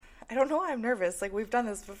I don't know why I'm nervous. Like, we've done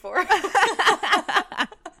this before.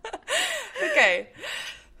 Okay.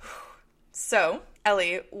 So,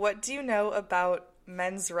 Ellie, what do you know about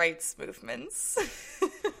men's rights movements?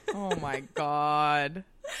 Oh my God.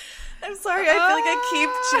 I'm sorry, I feel like I keep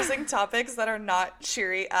choosing topics that are not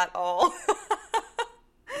cheery at all.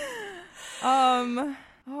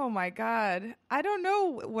 Oh my God. I don't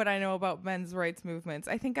know what I know about men's rights movements.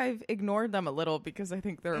 I think I've ignored them a little because I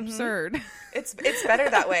think they're absurd. It's better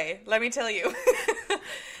that way, let me tell you.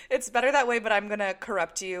 It's better that way, but I'm going to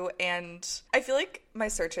corrupt you. And I feel like my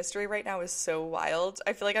search history right now is so wild.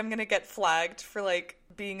 I feel like I'm going to get flagged for, like,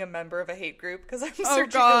 being a member of a hate group because I'm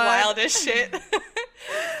searching the wildest shit.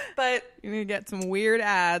 But you're going to get some weird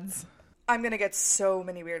ads. I'm going to get so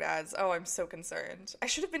many weird ads. Oh, I'm so concerned. I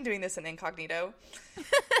should have been doing this in incognito.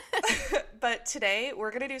 But today, we're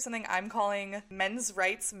going to do something I'm calling men's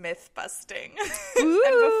rights myth-busting. And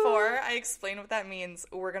before I explain what that means,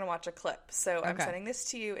 we're going to watch a clip. So I'm sending this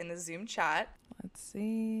to you in the Zoom chat. Let's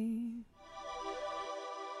see. All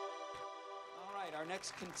right, our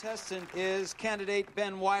next contestant is candidate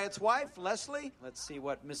Ben Wyatt's wife, Leslie. Let's see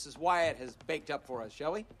what Mrs. Wyatt has baked up for us,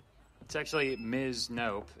 shall we? It's actually Ms.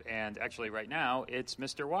 Nope, and actually right now it's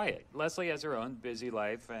Mr. Wyatt. Leslie has her own busy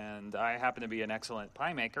life, and I happen to be an excellent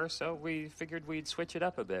pie maker, so we figured we'd switch it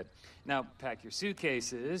up a bit. Now, pack your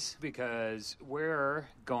suitcases, because we're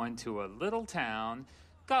going to a little town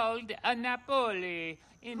called Napoli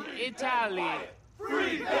in Italy.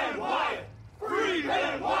 Free Ben Wyatt! Free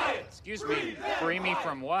Ben Wyatt! Excuse me, free me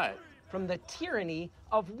from what? From the tyranny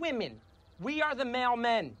of women. We are the male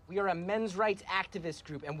men. We are a men's rights activist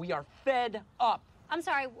group, and we are fed up. I'm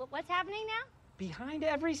sorry, what's happening now? Behind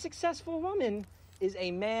every successful woman is a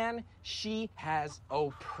man she has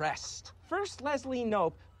oppressed. First, Leslie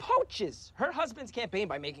Knope poaches her husband's campaign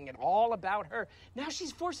by making it all about her. Now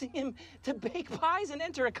she's forcing him to bake pies and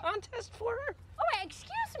enter a contest for her. Oh, wait,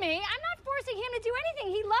 excuse me. I'm not forcing him to do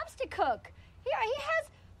anything. He loves to cook. He has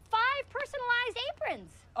 5 personalized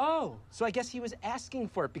aprons. Oh, so I guess he was asking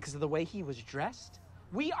for it because of the way he was dressed?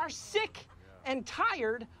 We are sick and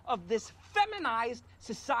tired of this feminized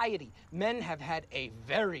society. Men have had a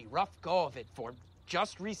very rough go of it for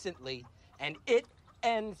just recently, and it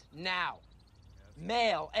ends now.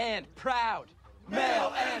 Male and proud.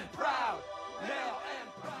 Male and proud. Male and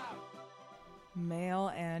proud. Male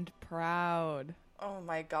and proud. Oh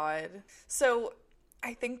my God. So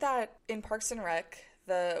I think that in Parks and Rec,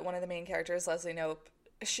 one of the main characters, Leslie Knope,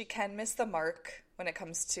 she can miss the mark when it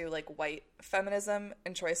comes to, like, white feminism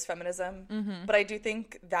and choice feminism. Mm-hmm. But I do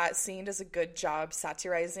think that scene does a good job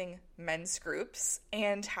satirizing men's groups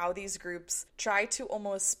and how these groups try to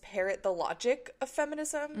almost parrot the logic of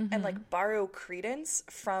feminism and, like, borrow credence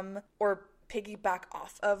from or piggyback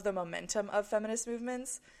off of the momentum of feminist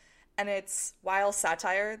movements. And it's, while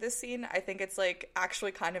satire, this scene, I think it's, like,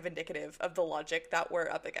 actually kind of indicative of the logic that we're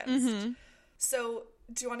up against. Mm-hmm. So,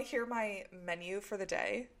 do you want to hear my menu for the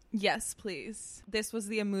day? Yes, please. This was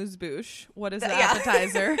the amuse-bouche. What is the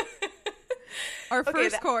appetizer? Our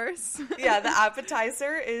first course. Yeah, the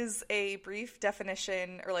appetizer is a brief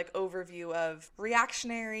definition or, like, overview of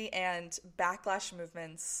reactionary and backlash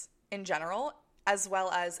movements in general, as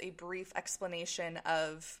well as a brief explanation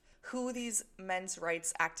of who these men's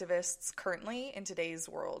rights activists currently in today's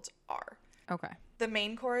world are. Okay. The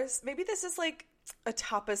main course, maybe this is like a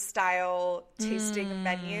tapas style tasting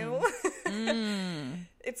menu.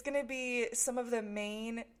 It's going to be some of the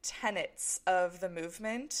main tenets of the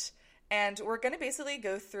movement, and we're going to basically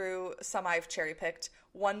go through some I've cherry picked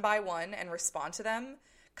one by one and respond to them,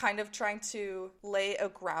 kind of trying to lay a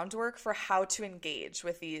groundwork for how to engage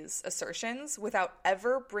with these assertions without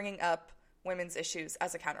ever bringing up women's issues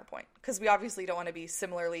as a counterpoint, because we obviously don't want to be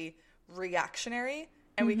similarly reactionary,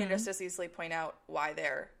 and we can just as easily point out why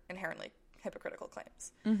they're inherently hypocritical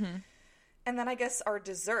claims. And then I guess our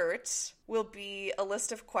dessert will be a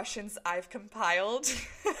list of questions I've compiled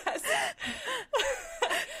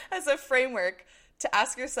as a framework to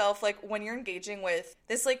ask yourself, like, when you're engaging with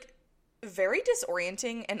this, like, very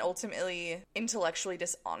disorienting and ultimately intellectually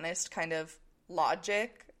dishonest kind of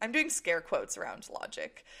logic. I'm doing scare quotes around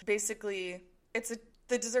logic. Basically,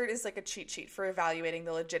 the dessert is like a cheat sheet for evaluating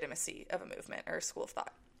the legitimacy of a movement or a school of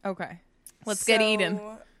thought. Okay. Let's get eating.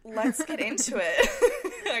 Let's get into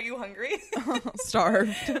it. Are you hungry?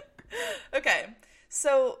 Starved. Okay.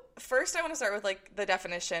 So first I want to start with, like, the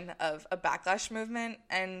definition of a backlash movement.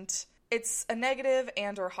 And It's a negative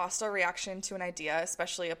and or hostile reaction to an idea,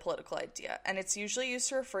 especially a political idea. And it's usually used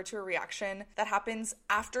to refer to a reaction that happens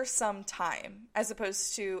after some time, as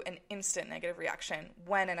opposed to an instant negative reaction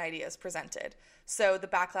when an idea is presented. So the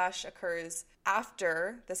backlash occurs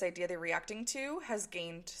after this idea they're reacting to has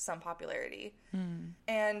gained some popularity.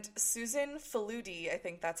 And Susan Faludi, I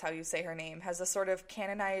think that's how you say her name, has a sort of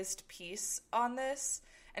canonized piece on this.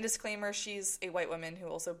 And disclaimer, she's a white woman who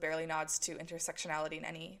also barely nods to intersectionality in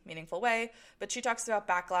any meaningful way, but she talks about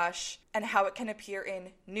backlash and how it can appear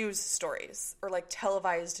in news stories or like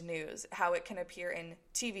televised news, how it can appear in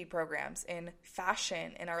TV programs, in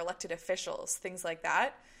fashion, in our elected officials, things like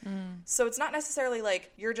that. So it's not necessarily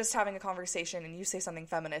like you're just having a conversation and you say something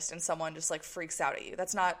feminist and someone just like freaks out at you.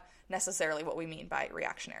 That's not necessarily what we mean by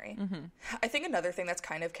reactionary. I think another thing that's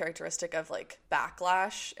kind of characteristic of like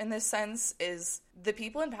backlash in this sense is the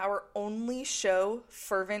people in power only show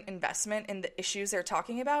fervent investment in the issues they're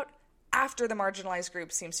talking about after the marginalized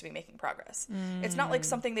group seems to be making progress. It's not like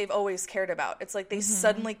something they've always cared about. It's like they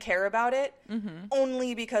suddenly care about it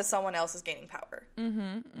only because someone else is gaining power.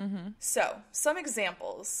 So, some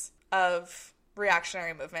examples of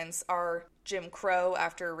reactionary movements are Jim Crow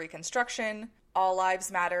after Reconstruction, All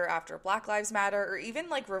Lives Matter after Black Lives Matter, or even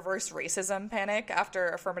like reverse racism panic after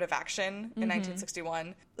affirmative action in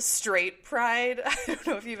 1961. Straight pride. I don't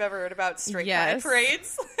know if you've ever heard about straight pride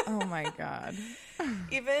parades. Oh my God.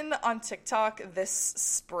 Even on TikTok this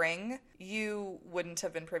spring, you wouldn't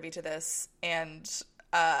have been privy to this, and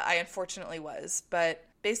I unfortunately was, but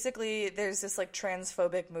basically there's this like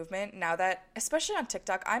transphobic movement now that, especially on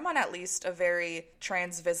TikTok, I'm on at least a very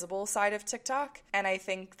trans visible side of TikTok, and I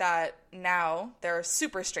think that now there are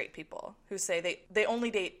super straight people who say they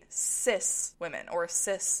only date cis women or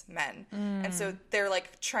cis men, and so they're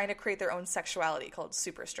like trying to create their own sexuality called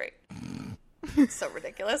super straight. So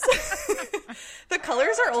ridiculous. The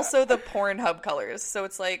colors are also the Pornhub colors, so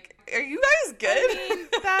it's like, are you guys good? I mean,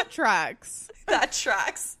 that tracks. That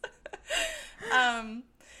tracks.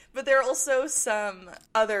 But there are also some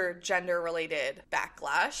other gender-related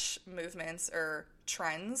backlash movements or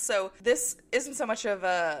trends. So this isn't so much of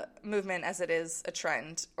a movement as it is a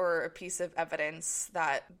trend or a piece of evidence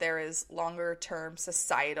that there is longer-term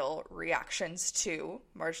societal reactions to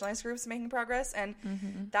marginalized groups making progress. And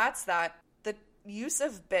that's that the use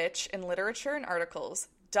of bitch in literature and articles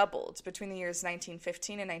doubled between the years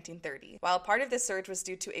 1915 and 1930. While part of this surge was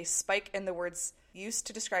due to a spike in the words used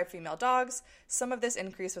to describe female dogs, some of this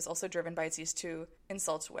increase was also driven by its use to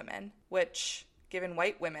insult women, which, given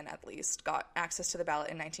white women at least, got access to the ballot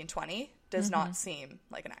in 1920, does not seem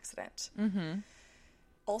like an accident.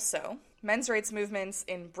 Also, men's rights movements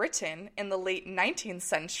in Britain in the late 19th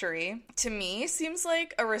century, to me, seems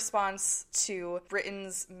like a response to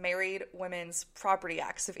Britain's Married Women's Property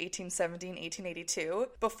Acts of 1870 and 1882,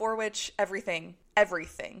 before which everything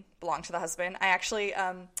belonged to the husband. I actually,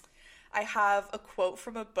 I have a quote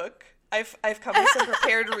from a book. I've come with some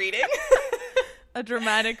prepared reading. A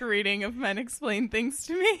dramatic reading of Men Explain Things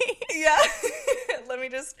to Me. Yeah. Let me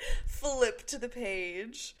just flip to the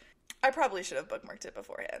page. I probably should have bookmarked it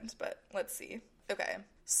beforehand, but let's see. Okay.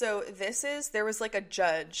 So there was like a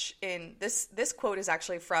judge in, this quote is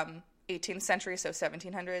actually from 18th century, so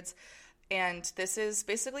 1700s, and this is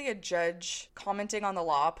basically a judge commenting on the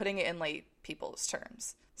law, putting it in lay people's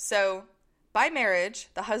terms. So, by marriage,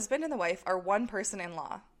 the husband and the wife are one person in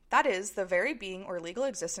law. That is, the very being or legal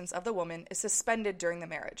existence of the woman is suspended during the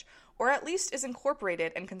marriage, or at least is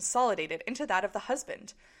incorporated and consolidated into that of the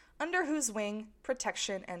husband, under whose wing,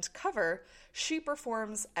 protection, and cover she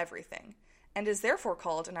performs everything, and is therefore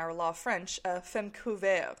called in our law French a femme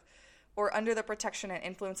couverte, or under the protection and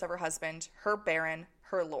influence of her husband, her baron,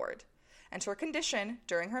 her lord. And her condition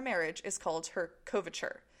during her marriage is called her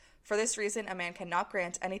coverture. For this reason, a man cannot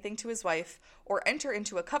grant anything to his wife or enter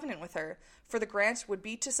into a covenant with her, for the grant would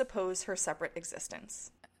be to suppose her separate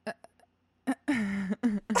existence.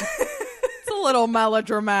 It's a little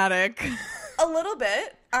melodramatic. A little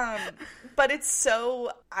bit, but it's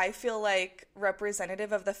so, I feel like,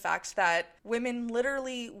 representative of the fact that women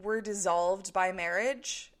literally were dissolved by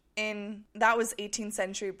marriage that was 18th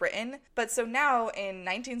century Britain. But so now in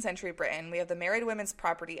 19th century Britain, we have the Married Women's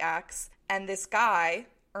Property Acts, and this guy,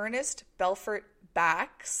 Ernest Belfort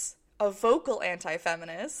Bax, a vocal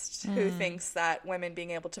anti-feminist who thinks that women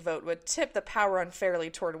being able to vote would tip the power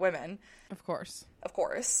unfairly toward women. Of course.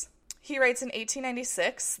 He writes in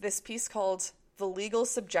 1896 this piece called The Legal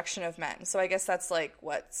Subjection of Men. So I guess that's like,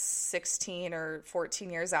 16 or 14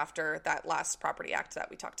 years after that last Property Act that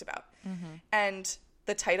we talked about. And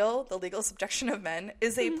The title, The Legal Subjection of Men,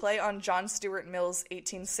 is a play on John Stuart Mill's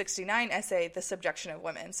 1869 essay, The Subjection of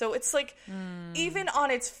Women. So it's like, even on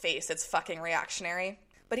its face, it's fucking reactionary.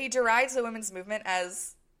 But he derides the women's movement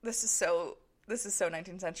as, this is so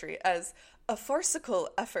 19th century, as a farcical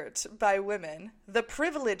effort by women, the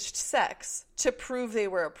privileged sex, to prove they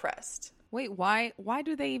were oppressed. Wait, why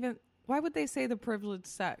would they say the privileged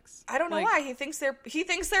sex? I don't know why. He thinks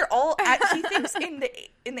they're all he thinks in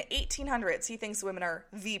the 1800s, he thinks women are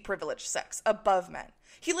the privileged sex above men.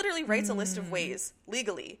 He literally writes a list of ways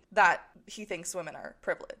legally that he thinks women are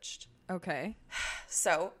privileged. Okay.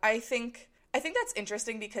 So I think that's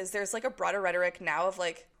interesting because there's like a broader rhetoric now of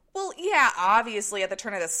like, well, yeah, obviously at the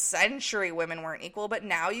turn of the century women weren't equal, but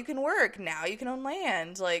now you can work, now you can own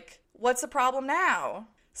land. Like, what's the problem now?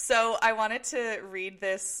 So I wanted to read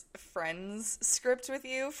this Friends script with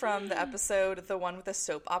you from the episode, the one with the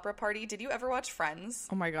soap opera party. Did you ever watch Friends?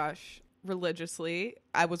 Oh my gosh. Religiously.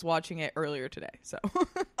 I was watching it earlier today, so.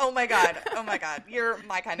 Oh my God. You're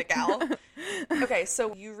my kind of gal. Okay,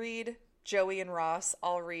 so you read Joey and Ross.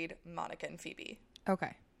 I'll read Monica and Phoebe.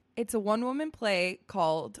 Okay. It's a one-woman play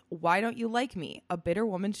called Why Don't You Like Me? A Bitter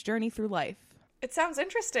Woman's Journey Through Life. It sounds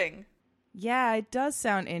interesting. Yeah, it does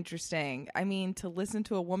sound interesting. I mean, to listen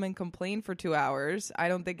to a woman complain for 2 hours, I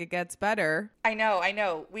don't think it gets better. I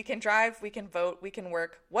know. We can drive, we can vote, we can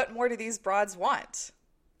work. What more do these broads want?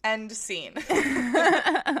 End scene.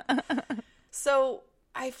 So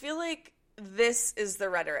I feel like this is the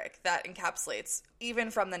rhetoric that encapsulates,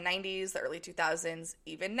 even from the 90s, the early 2000s,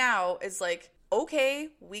 even now, is like, okay,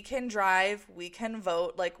 we can drive, we can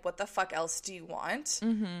vote, like, what the fuck else do you want?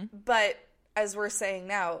 Mm-hmm. But as we're saying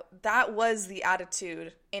now, that was the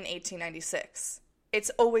attitude in 1896. It's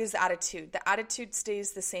always the attitude. The attitude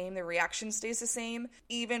stays the same, the reaction stays the same,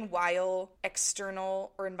 even while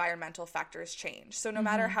external or environmental factors change. So no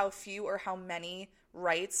matter how few or how many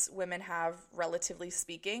rights women have, relatively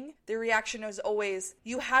speaking, the reaction is always,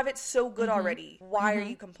 you have it so good already. Why are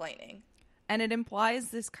you complaining? And it implies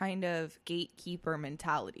this kind of gatekeeper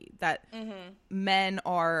mentality that men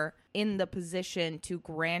are in the position to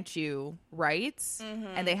grant you rights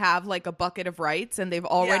and they have like a bucket of rights and they've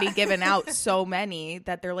already given out so many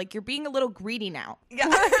that they're like, you're being a little greedy now.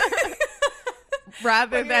 Yeah.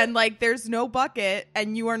 Rather than like, there's no bucket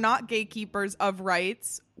and you are not gatekeepers of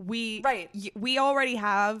rights. We already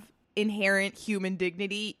have inherent human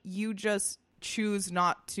dignity. You just choose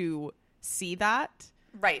not to see that.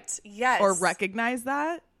 Right. Yes. Or recognize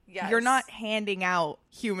that. Yes. You're not handing out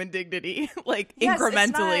human dignity like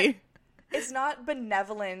incrementally. It's not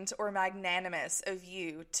benevolent or magnanimous of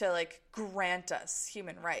you to like grant us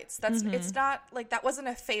human rights. It's not like, that wasn't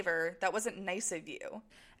a favor. That wasn't nice of you.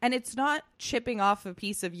 And it's not chipping off a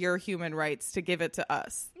piece of your human rights to give it to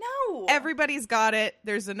us. No. Everybody's got it.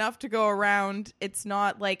 There's enough to go around. It's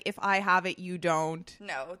not like if I have it, you don't.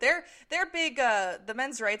 No. They're big, the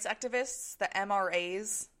men's rights activists, the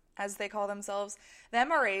MRAs, as they call themselves. The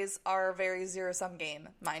MRAs are very zero-sum game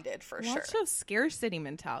minded for sure. Lots of scarcity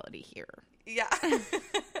mentality here. Yeah.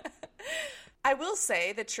 I will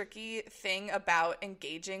say the tricky thing about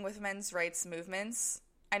engaging with men's rights movements,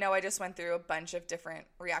 I know I just went through a bunch of different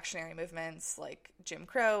reactionary movements like Jim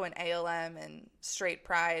Crow and ALM and straight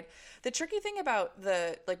pride. The tricky thing about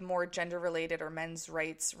the like more gender-related or men's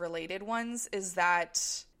rights-related ones is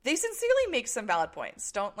that they sincerely make some valid points.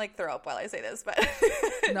 Don't like throw up while I say this, but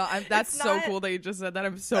no, that's so cool that you just said that.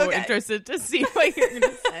 I'm so interested to see what you're going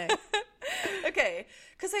to say. Okay,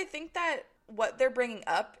 because I think that what they're bringing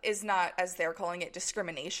up is not, as they're calling it,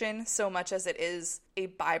 discrimination, so much as it is a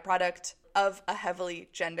byproduct of a heavily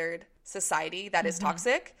gendered society that is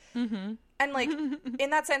toxic. Mm-hmm. And like, in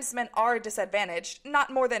that sense, men are disadvantaged,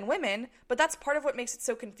 not more than women, but that's part of what makes it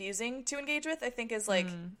so confusing to engage with, I think, is like,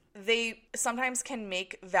 they sometimes can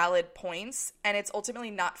make valid points, and it's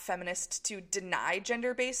ultimately not feminist to deny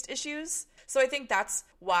gender-based issues. So I think that's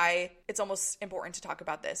why it's almost important to talk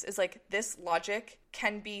about this, is like, this logic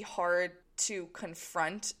can be hard to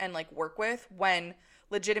confront and like work with when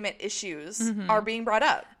legitimate issues are being brought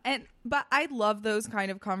up. But I love those kind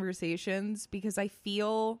of conversations because I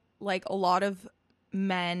feel like a lot of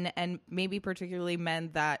men, and maybe particularly men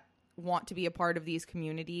that want to be a part of these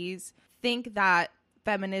communities, think that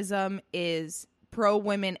feminism is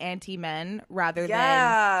pro-women, anti-men, rather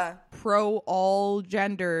than pro-all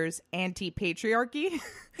genders, anti-patriarchy.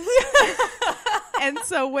 And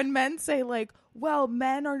so when men say like, well,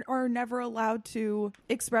 men are never allowed to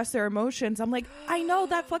express their emotions. I'm like, I know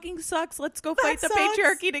that fucking sucks. Let's go fight the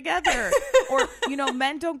patriarchy together. Or, you know,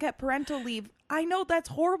 men don't get parental leave. I know that's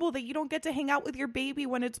horrible that you don't get to hang out with your baby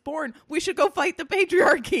when it's born. We should go fight the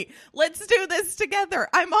patriarchy. Let's do this together.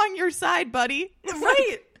 I'm on your side, buddy.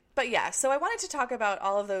 Right. But yeah, so I wanted to talk about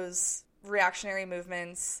all of those reactionary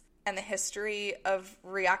movements and the history of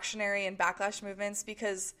reactionary and backlash movements,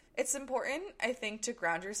 because it's important, I think, to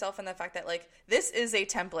ground yourself in the fact that, like, this is a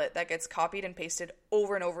template that gets copied and pasted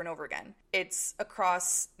over and over and over again. It's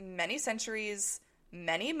across many centuries,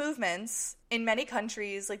 many movements, in many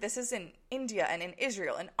countries. Like, this is in India and in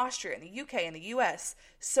Israel and Austria and the UK and the US.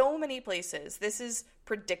 So many places. This is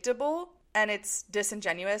predictable and it's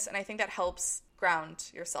disingenuous, and I think that helps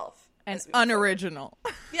ground yourself. And unoriginal.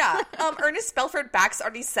 Yeah. Ernest Belford Bax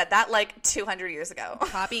already said that like 200 years ago.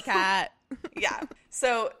 Copycat. Yeah.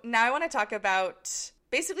 So now I want to talk about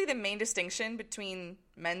basically the main distinction between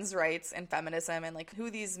men's rights and feminism, and like who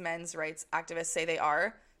these men's rights activists say they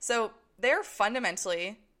are. So they're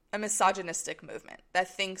fundamentally a misogynistic movement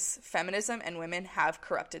that thinks feminism and women have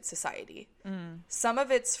corrupted society. Some of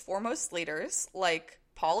its foremost leaders, like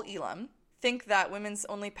Paul Elam, think that women's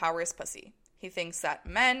only power is pussy. He thinks that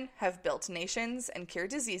men have built nations and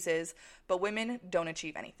cured diseases, but women don't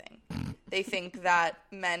achieve anything. They think that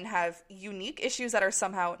men have unique issues that are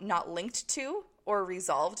somehow not linked to or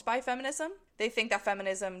resolved by feminism. They think that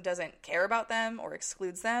feminism doesn't care about them or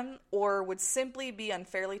excludes them, or would simply be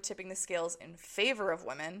unfairly tipping the scales in favor of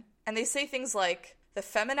women. And they say things like, the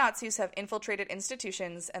feminazis have infiltrated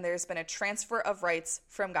institutions and there's been a transfer of rights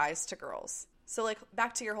from guys to girls. So, like,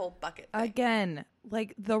 back to your whole bucket thing. Again,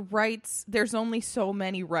 like, the rights, there's only so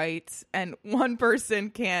many rights, and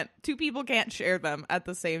two people can't share them at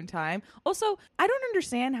the same time. Also, I don't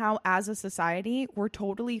understand how, as a society, we're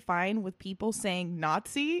totally fine with people saying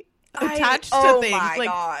Nazi attached to things. Like,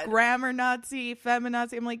 God. Grammar Nazi,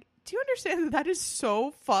 feminazi. I'm like, do you understand that is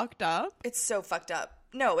so fucked up? It's so fucked up.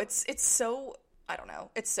 No, it's so, I don't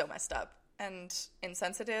know. It's so messed up and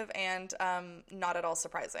insensitive and not at all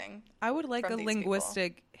surprising. I would like a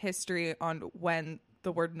linguistic history on when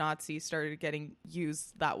the word Nazi started getting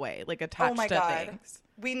used that way, like attached to things.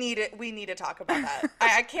 We need to talk about that.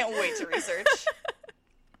 I can't wait to research.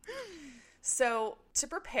 So, to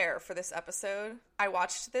prepare for this episode, I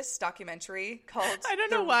watched this documentary called... I don't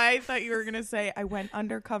know why I thought you were going to say, I went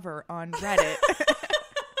undercover on Reddit.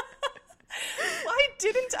 Why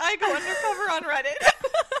didn't I go undercover on Reddit?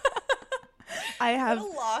 I have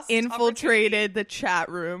infiltrated the chat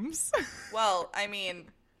rooms. Well, I mean,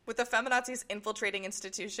 with the feminazis infiltrating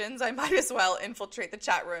institutions, I might as well infiltrate the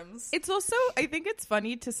chat rooms. It's also, I think it's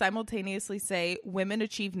funny to simultaneously say women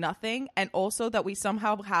achieve nothing and also that we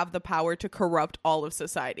somehow have the power to corrupt all of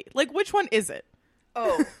society. Like, which one is it?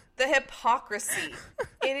 Oh, the hypocrisy.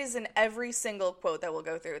 It is in every single quote that we'll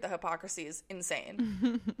go through. The hypocrisy is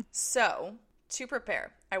insane. So, to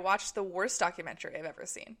prepare, I watched the worst documentary I've ever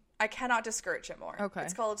seen. I cannot discourage it more. Okay.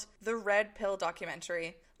 It's called The Red Pill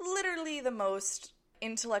Documentary. Literally the most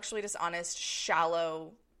intellectually dishonest,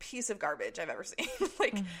 shallow piece of garbage I've ever seen.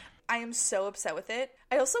 I am so upset with it.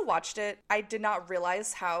 I also watched it. I did not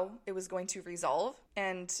realize how it was going to resolve.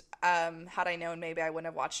 And had I known, maybe I wouldn't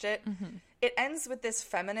have watched it. Mm-hmm. It ends with this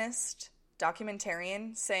feminist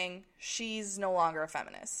documentarian saying she's no longer a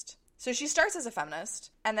feminist. So she starts as a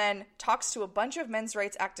feminist and then talks to a bunch of men's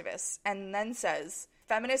rights activists and then says,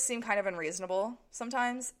 feminists seem kind of unreasonable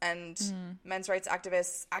sometimes, and men's rights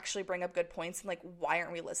activists actually bring up good points, and like, why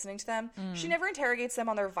aren't we listening to them? She never interrogates them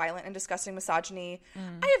on their violent and disgusting misogyny.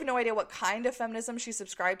 I have no idea what kind of feminism she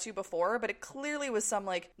subscribed to before, but it clearly was some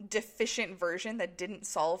like deficient version that didn't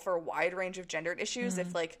solve for a wide range of gendered issues.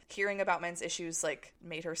 If like hearing about men's issues like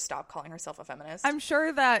made her stop calling herself a feminist. I'm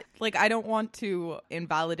sure that, like, I don't want to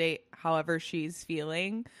invalidate however she's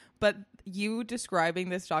feeling, but you describing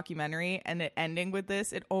this documentary and it ending with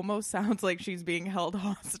this, it almost sounds like she's being held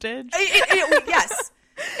hostage. Yes,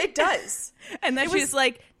 it does. And then she's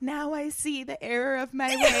like, now I see the error of my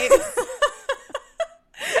ways.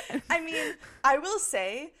 I mean, I will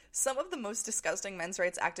say some of the most disgusting men's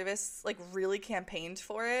rights activists like really campaigned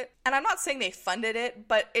for it. And I'm not saying they funded it,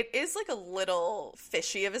 but it is like a little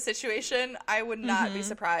fishy of a situation. I would not be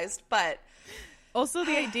surprised, but... Also,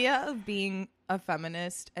 the idea of being a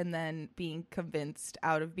feminist and then being convinced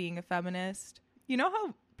out of being a feminist. You know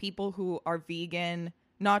how people who are vegan,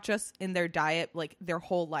 not just in their diet, like their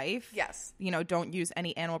whole life, yes, you know, don't use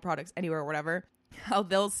any animal products anywhere or whatever, how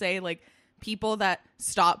they'll say like people that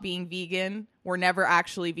stop being vegan were never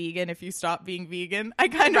actually vegan if you stop being vegan. I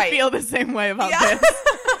kind of feel the same way about this.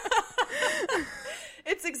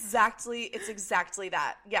 It's exactly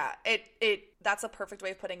that. Yeah, that's a perfect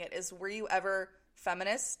way of putting it. Is, were you ever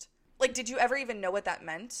feminist? Like, did you ever even know what that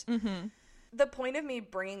meant? Mm-hmm. The point of me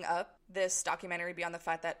bringing up this documentary, beyond the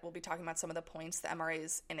fact that we'll be talking about some of the points the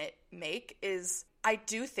MRAs in it make, is I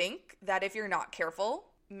do think that if you're not careful,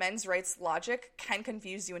 men's rights logic can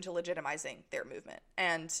confuse you into legitimizing their movement.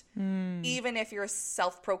 And even if you're a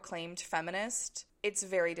self-proclaimed feminist, it's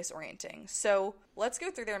very disorienting. So let's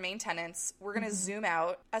go through their main tenets. We're going to zoom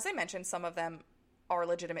out. As I mentioned, some of them are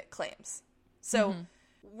legitimate claims. So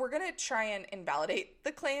we're going to try and invalidate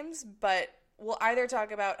the claims, but we'll either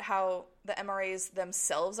talk about how the MRAs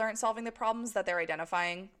themselves aren't solving the problems that they're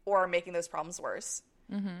identifying or are making those problems worse.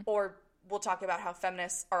 Or we'll talk about how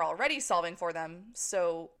feminists are already solving for them,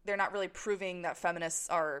 so they're not really proving that feminists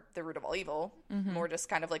are the root of all evil, more just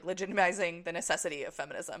kind of like legitimizing the necessity of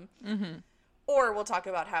feminism. Or we'll talk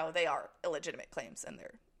about how they are illegitimate claims and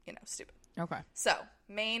they're, stupid. Okay. So,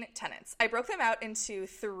 main tenets. I broke them out into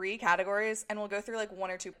 3 categories, and we'll go through like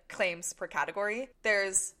 1 or 2 claims per category.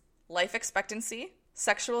 There's life expectancy,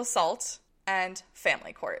 sexual assault, and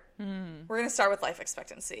family court. We're going to start with life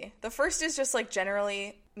expectancy. The first is just like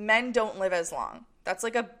generally, men don't live as long. That's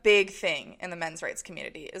like a big thing in the men's rights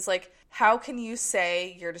community, is like, how can you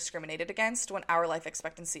say you're discriminated against when our life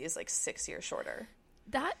expectancy is like 6 years shorter?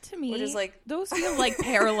 That, to me, which is like, those feel like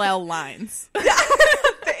parallel lines. Yeah.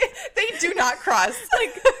 they do not cross.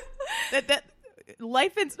 Like that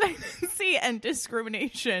life expectancy and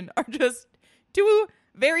discrimination are just 2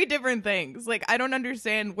 very different things. Like, I don't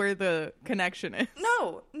understand where the connection is.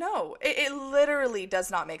 No. It literally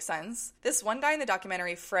does not make sense. This one guy in the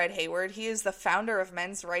documentary, Fred Hayward, he is the founder of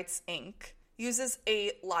Men's Rights, Inc., uses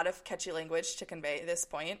a lot of catchy language to convey this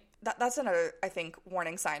point. That's another, I think,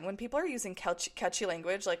 warning sign. When people are using catchy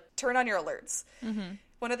language, like, turn on your alerts.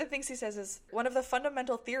 One of the things he says is, one of the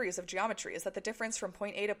fundamental theories of geometry is that the difference from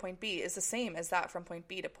point A to point B is the same as that from point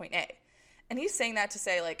B to point A. And he's saying that to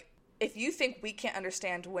say, like, if you think we can't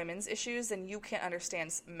understand women's issues, then you can't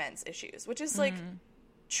understand men's issues, which is, like,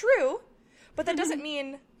 true, but that doesn't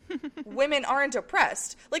mean women aren't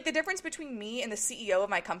oppressed. Like, the difference between me and the CEO of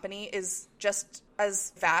my company is just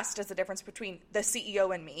as vast as the difference between the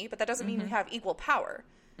CEO and me, but that doesn't mean we have equal power.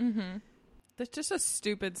 That's just a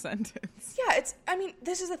stupid sentence. Yeah,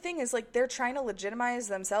 this is the thing, is like, they're trying to legitimize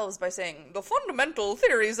themselves by saying the fundamental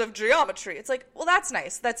theories of geometry. It's like, well, that's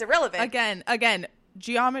nice. That's irrelevant. Again,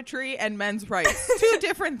 geometry and men's rights, 2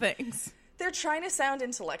 different things. They're trying to sound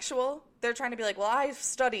intellectual. They're trying to be like, well, I've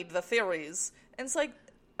studied the theories. And it's like,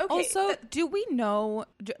 okay. Also, do we know,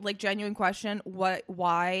 like, genuine question,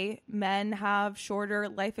 why men have shorter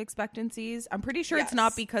life expectancies? I'm pretty sure it's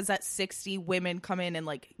not because at 60 women come in and,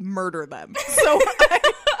 like, murder them. So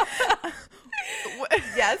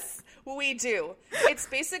yes, we do. It's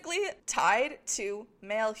basically tied to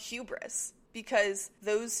male hubris, because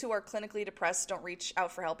those who are clinically depressed don't reach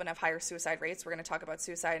out for help and have higher suicide rates. We're going to talk about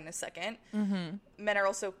suicide in a second. Men are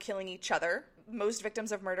also killing each other. Most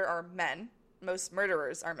victims of murder are men. Most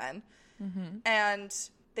murderers are men. And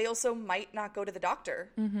they also might not go to the doctor.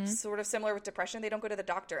 Sort of similar with depression. They don't go to the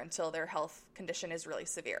doctor until their health condition is really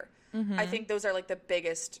severe. I think those are like the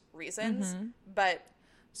biggest reasons. But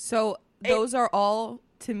so those are all,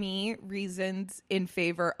 to me, reasons in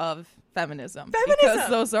favor of feminism. Because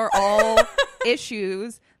those are all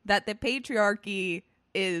issues that the patriarchy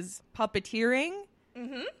is puppeteering.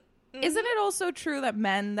 Isn't it also true that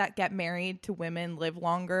men that get married to women live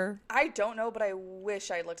longer? I don't know, but I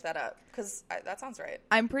wish I looked that up, because that sounds right.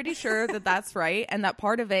 I'm pretty sure that that's right, and that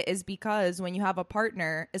part of it is because when you have a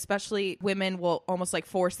partner, especially women will almost like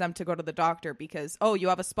force them to go to the doctor because, oh, you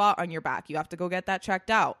have a spot on your back, you have to go get that checked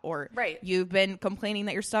out, or you've been complaining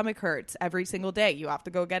that your stomach hurts every single day, you have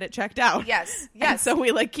to go get it checked out. Yes. And so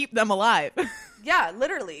we like keep them alive. Yeah,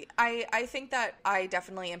 literally. I think that I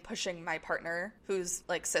definitely am pushing my partner, who's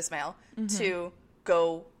like cis male, to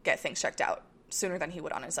go get things checked out sooner than he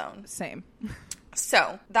would on his own. Same.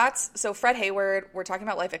 So Fred Hayward, we're talking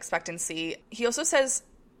about life expectancy. He also says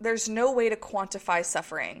there's no way to quantify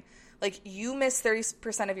suffering. Like, you miss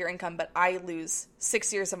 30% of your income, but I lose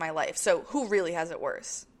 6 years of my life. So who really has it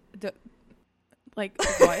worse? Like,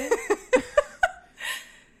 what?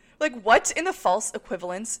 Like, what in the false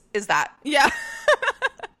equivalence is that? Yeah.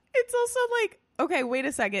 It's also like, okay, wait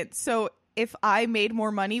a second. So if I made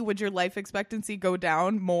more money, would your life expectancy go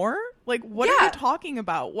down more? Like, what are you talking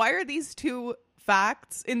about? Why are these 2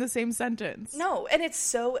 facts in the same sentence? No, and it's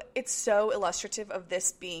so illustrative of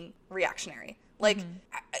this being reactionary. Like,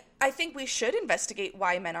 I think we should investigate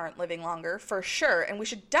why men aren't living longer, for sure, and we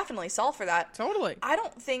should definitely solve for that. Totally. I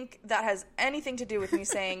don't think that has anything to do with me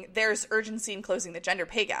saying there's urgency in closing the gender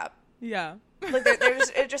pay gap. Yeah. Like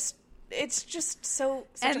it's just such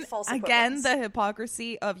a false equivalence. Again, the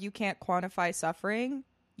hypocrisy of you can't quantify suffering.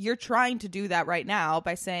 You're trying to do that right now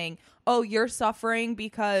by saying, oh, you're suffering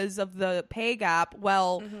because of the pay gap.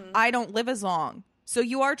 Well, I don't live as long. So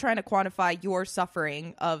you are trying to quantify your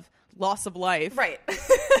suffering of loss of life. Right.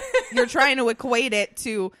 You're trying to equate it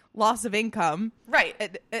to loss of income.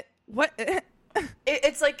 Right. What?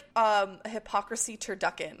 It's like a hypocrisy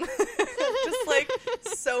turducken. Just like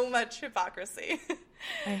so much hypocrisy.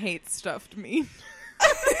 I hate stuffed meat.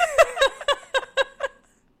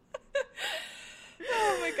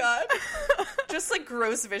 Oh my god. Just like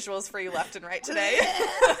gross visuals for you left and right today.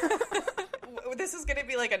 This is going to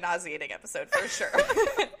be like a nauseating episode for sure.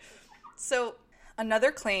 So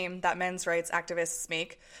another claim that men's rights activists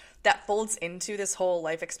make that folds into this whole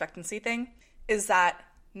life expectancy thing is that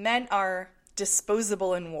men are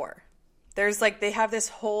disposable in war. There's like, they have this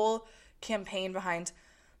whole campaign behind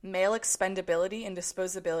male expendability and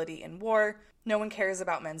disposability in war. No one cares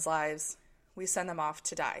about men's lives. We send them off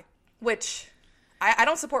to die, which I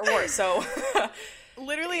don't support war. So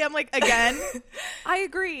literally, I'm like, again, I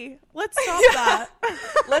agree. Let's stop that.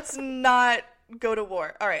 Let's not go to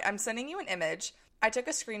war. All right. I'm sending you an image. I took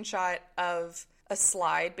a screenshot of a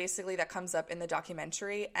slide basically that comes up in the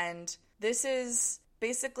documentary. And this is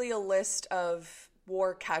basically a list of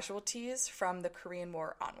war casualties from the Korean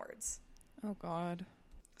War onwards. Oh, God.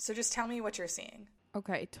 So just tell me what you're seeing.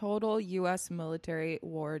 Okay. Total U.S. military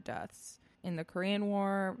war deaths in the Korean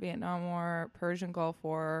War, Vietnam War, Persian Gulf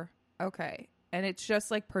War. Okay. And it's just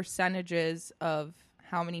like percentages of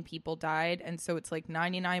how many people died. And so it's like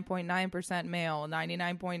 99.9% male,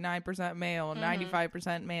 99.9% male,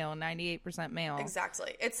 95% male, 98% male.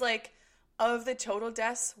 Exactly. It's like, of the total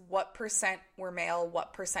deaths, what percent were male,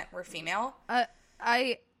 what percent were female?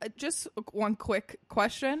 I just one quick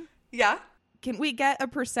question. Yeah. Can we get a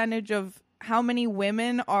percentage of how many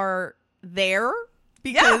women are there?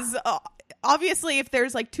 Because obviously if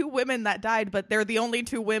there's like 2 women that died, but they're the only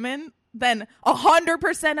 2 women, then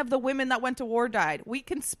 100% of the women that went to war died. We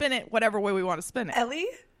can spin it whatever way we want to spin it. Ellie,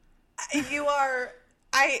 you are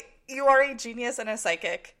a genius and a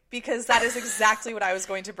psychic, because that is exactly what I was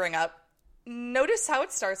going to bring up. Notice how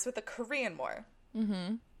it starts with the Korean War.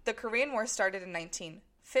 Mm-hmm. The Korean War started in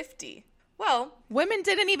 1950. Well, women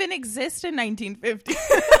didn't even exist in 1950.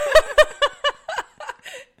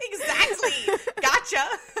 Exactly. Gotcha.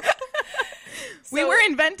 We were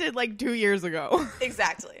invented like 2 years ago.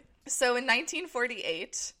 Exactly. So in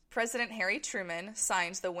 1948, President Harry Truman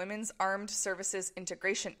signed the Women's Armed Services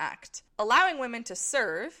Integration Act, allowing women to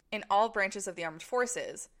serve in all branches of the armed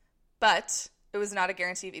forces. But it was not a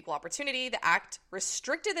guarantee of equal opportunity. The act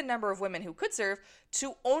restricted the number of women who could serve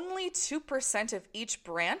to only 2% of each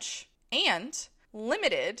branch and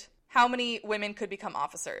limited how many women could become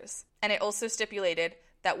officers. And it also stipulated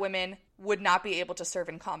that women would not be able to serve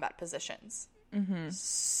in combat positions. Mm-hmm.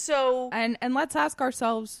 So... And let's ask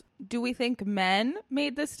ourselves, do we think men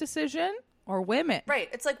made this decision or women? Right.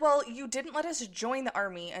 It's like, well, you didn't let us join the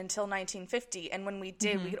army until 1950, and when we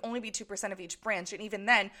did, we could only be 2% of each branch, and even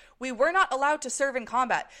then, we were not allowed to serve in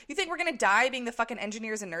combat. You think we're going to die being the fucking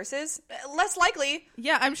engineers and nurses? Less likely.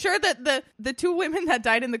 Yeah, I'm sure that the 2 women that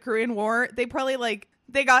died in the Korean War, they probably, like,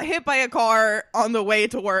 they got hit by a car on the way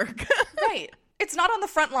to work. Right. It's not on the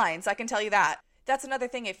front lines, I can tell you that. That's another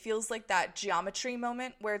thing. It feels like that geometry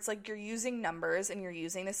moment where it's like you're using numbers and you're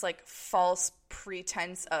using this like false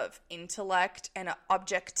pretense of intellect and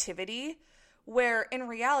objectivity, where in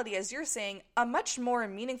reality, as you're saying, a much more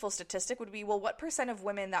meaningful statistic would be, well, what percent of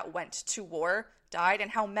women that went to war died and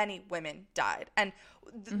how many women died? And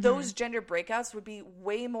those gender breakouts would be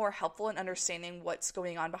way more helpful in understanding what's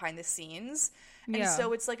going on behind the scenes. And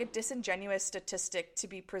so it's like a disingenuous statistic to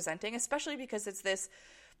be presenting, especially because it's this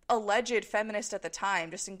alleged feminist at the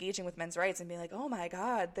time just engaging with men's rights and being like, oh my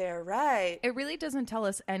God, they're right. It really doesn't tell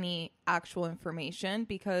us any actual information,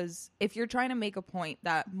 because if you're trying to make a point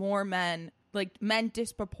that more men, like men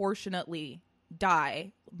disproportionately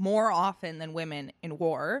die more often than women in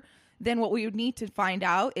war, then what we would need to find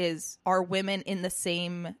out is, are women in the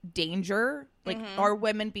same danger? Like, are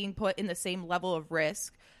women being put in the same level of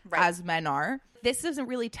risk as men are? This doesn't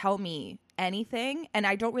really tell me anything, and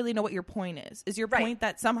I don't really know what your point is. Is your point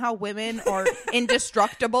that somehow women are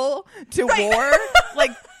indestructible to war? Like,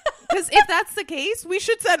 because if that's the case, we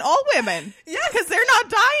should send all women. Yes. Because they're not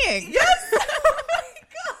dying. Yes. Oh my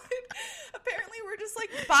God. Apparently we're just like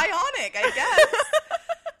bionic, I guess.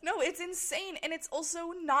 No, it's insane, and it's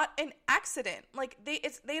also not an accident. Like they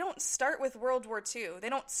don't start with World War II. They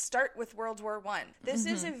don't start with World War I. This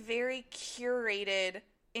is a very curated,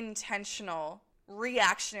 intentional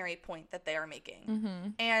reactionary point that they are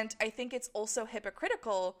making. And I think it's also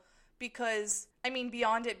hypocritical because, I mean,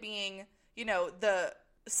 beyond it being, you know, the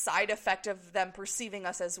side effect of them perceiving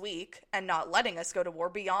us as weak and not letting us go to war,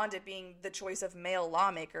 beyond it being the choice of male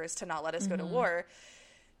lawmakers to not let us go to war,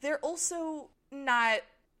 they're also not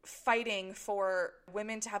fighting for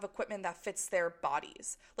women to have equipment that fits their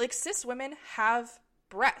bodies. Like, cis women have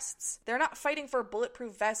breasts. They're not fighting for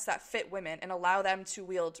bulletproof vests that fit women and allow them to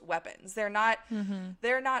wield weapons. They're not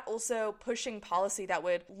also pushing policy that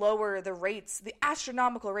would lower the rates, the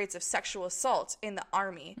astronomical rates of sexual assault in the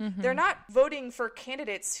army. They're not voting for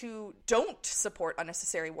candidates who don't support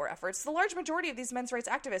unnecessary war efforts. The large majority of these men's rights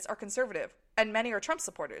activists are conservative, and many are Trump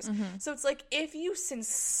supporters. So it's like, if you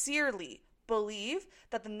sincerely believe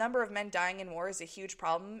that the number of men dying in war is a huge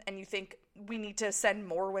problem and you think we need to send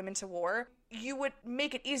more women to war, you would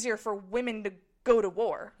make it easier for women to go to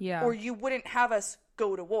war. Yeah. Or you wouldn't have us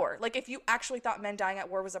go to war. Like, if you actually thought men dying at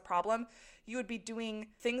war was a problem, you would be doing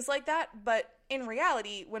things like that. But in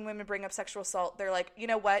reality, when women bring up sexual assault, they're like, you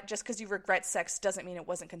know what? Just because you regret sex doesn't mean it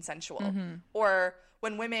wasn't consensual. Or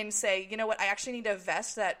when women say, you know what? I actually need a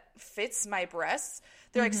vest that fits my breasts.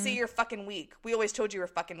 They're like, see, you're fucking weak. We always told you were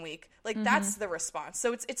fucking weak. Like, that's the response.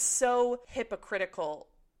 So it's so hypocritical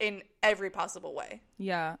in every possible way.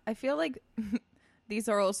 Yeah. I feel like these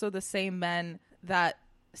are also the same men that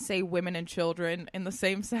say women and children in the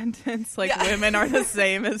same sentence. Like, women are the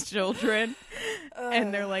same as children.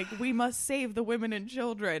 And they're like, we must save the women and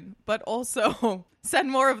children, but also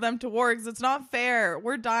send more of them to war because it's not fair.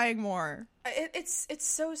 We're dying more. It's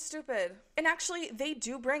so stupid. And actually, they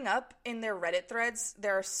do bring up in their Reddit threads,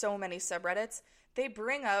 there are so many subreddits, they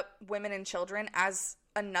bring up women and children as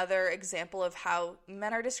another example of how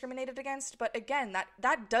men are discriminated against. But again,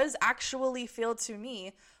 that does actually feel to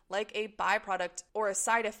me like a byproduct or a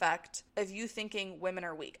side effect of you thinking women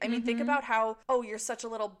are weak. I mean, think about how, oh, you're such a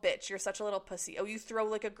little bitch, you're such a little pussy, oh, you throw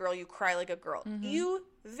like a girl, you cry like a girl. You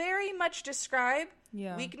very much describe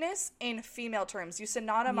weakness in female terms. You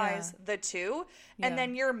synonymize the two, and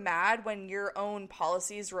then you're mad when your own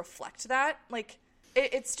policies reflect that. Like,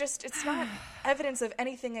 it's not evidence of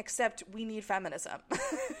anything except we need feminism.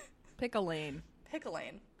 Pick a lane. Pick a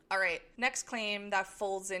lane. All right, next claim that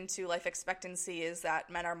folds into life expectancy is that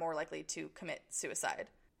men are more likely to commit suicide.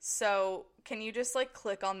 So can you just like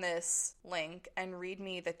click on this link and read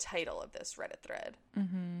me the title of this Reddit thread?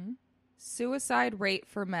 Suicide rate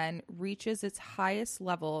for men reaches its highest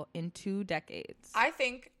level in 2 decades. I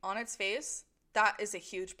think on its face, that is a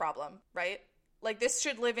huge problem, right? Like,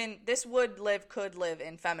 could live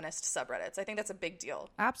in feminist subreddits. I think that's a big deal.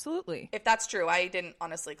 Absolutely. If that's true, I didn't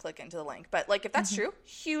honestly click into the link. But, like, if that's true,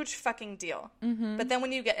 huge fucking deal. But then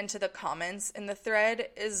when you get into the comments in the thread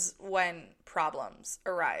is when problems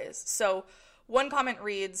arise. So one comment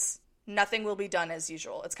reads, nothing will be done as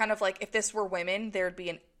usual. It's kind of like, if this were women, there'd be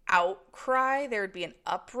an outcry, there'd be an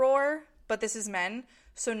uproar. But this is men,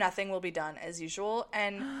 so nothing will be done as usual.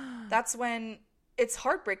 And that's when it's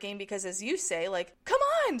heartbreaking because, as you say, like, come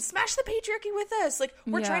on, smash the patriarchy with us. Like,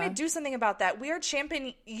 we're trying to do something about that. We are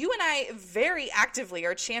championing, you and I very actively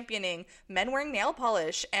are championing men wearing nail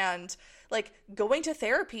polish and, like, going to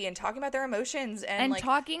therapy and talking about their emotions. And like,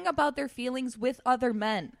 talking about their feelings with other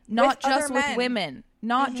men, not just with women.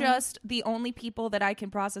 Not just the only people that I can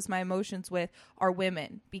process my emotions with are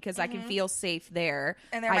women because I can feel safe there.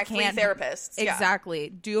 And they're my free therapists. Exactly.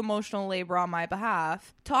 Do emotional labor on my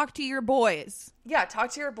behalf. Talk to your boys. Yeah, talk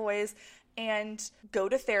to your boys and go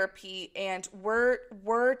to therapy. And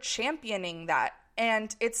we're championing that.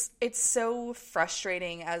 And it's so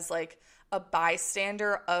frustrating as like a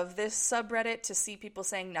bystander of this subreddit to see people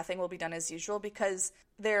saying nothing will be done as usual because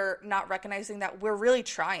they're not recognizing that we're really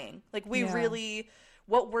trying. Like, we really,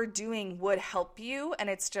 what we're doing would help you, and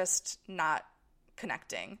it's just not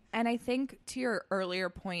connecting. And I think to your earlier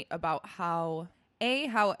point about how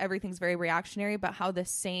everything's very reactionary, but how the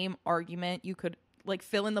same argument you could like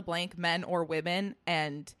fill in the blank men or women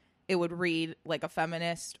and it would read like a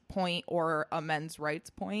feminist point or a men's rights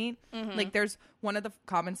point. Like, there's one of the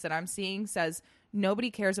comments that I'm seeing says,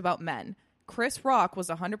 nobody cares about men. Chris Rock was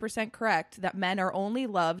 100% correct that men are only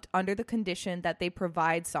loved under the condition that they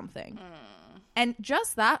provide something. And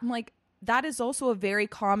just that, I'm like, that is also a very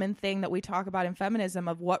common thing that we talk about in feminism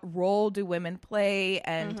of what role do women play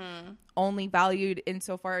and only valued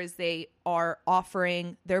insofar as they are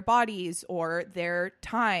offering their bodies or their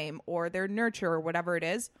time or their nurture or whatever it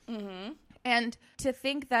is. And to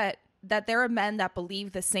think that there are men that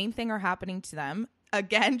believe the same thing are happening to them,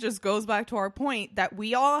 again, just goes back to our point that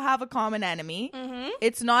we all have a common enemy.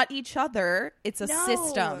 It's not each other. It's a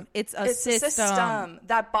system. It's a system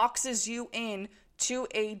that boxes you in to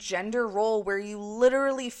a gender role where you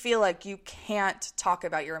literally feel like you can't talk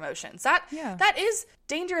about your emotions. That is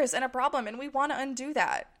dangerous and a problem, and we want to undo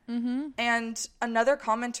that. And another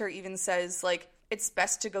commenter even says, like, it's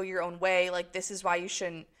best to go your own way. Like, this is why you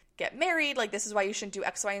shouldn't get married. Like, this is why you shouldn't do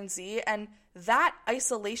X, Y, and Z. And that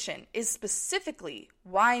isolation is specifically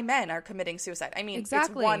why men are committing suicide. I mean,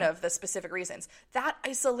 exactly. It's one of the specific reasons. That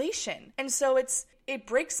isolation. And so it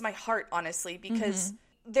breaks my heart, honestly, because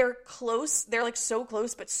they're close. They're like so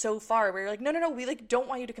close, but so far where you're like, no, we like don't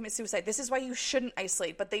want you to commit suicide. This is why you shouldn't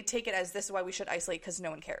isolate. But they take it as this is why we should isolate because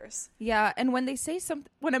no one cares. Yeah. And when they say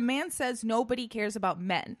when a man says nobody cares about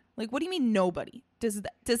men, like, what do you mean nobody?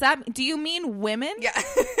 Do you mean women? Yeah.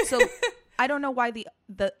 So I don't know why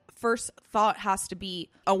the first thought has to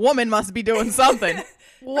be a woman must be doing something.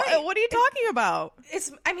 What are you talking about?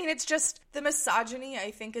 It's just the misogyny,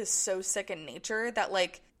 I think, is so sick in nature that,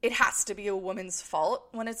 like, it has to be a woman's fault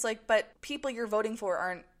when it's like, but people you're voting for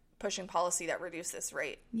aren't pushing policy that reduce this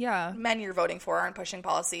rate. Yeah. Men you're voting for aren't pushing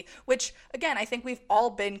policy, which, again, I think we've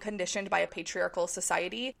all been conditioned by a patriarchal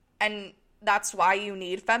society, and that's why you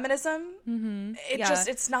need feminism.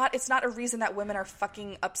 It's not a reason that women are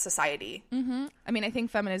fucking up society. I mean, I think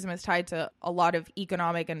feminism is tied to a lot of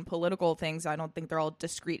economic and political things. I don't think they're all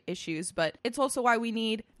discrete issues, but it's also why we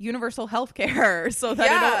need universal health care so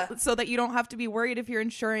that you don't have to be worried if your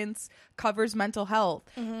insurance covers mental health.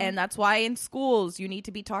 And that's why in schools you need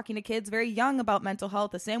to be talking to kids very young about mental health,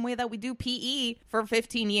 the same way that we do PE for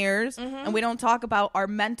 15 years and we don't talk about our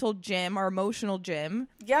mental gym, our emotional gym.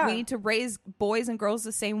 Yeah. We need to raise boys and girls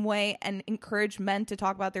the same way and encourage men to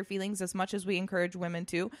talk about their feelings as much as we encourage women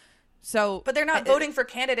to. So, but they're not voting for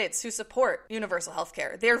candidates who support universal health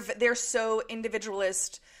care. They're so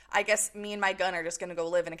individualist. I guess me and my gun are just going to go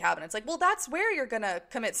live in a cabin. It's like, well, that's where you're going to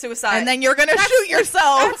commit suicide. And then you're going to shoot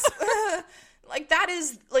yourself. Like, that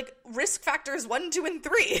is, like, risk factors 1, 2, and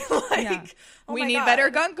 3. We need better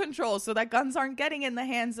gun control so that guns aren't getting in the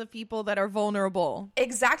hands of people that are vulnerable.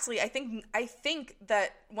 Exactly. I think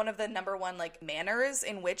that one of the number one, like, manners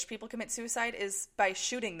in which people commit suicide is by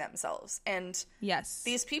shooting themselves. And yes,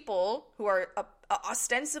 these people who are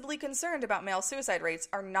ostensibly concerned about male suicide rates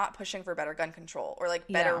are not pushing for better gun control or, like,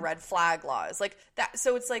 better red flag laws. Like, that.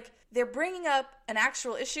 So it's like they're bringing up an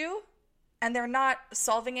actual issue, and they're not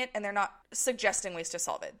solving it, and they're not suggesting ways to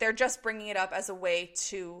solve it. They're just bringing it up as a way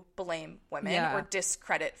to blame women or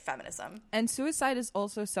discredit feminism. And suicide is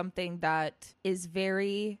also something that is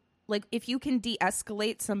very, like, if you can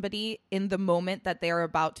de-escalate somebody in the moment that they are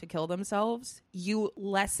about to kill themselves, you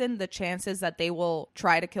lessen the chances that they will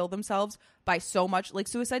try to kill themselves by so much. Like,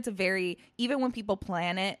 suicide's even when people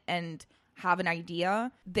plan it and have an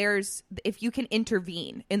idea, if you can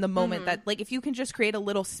intervene in the moment that, like, if you can just create a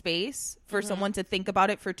little space for someone to think about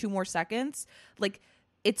it for 2 more seconds, like,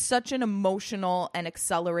 it's such an emotional and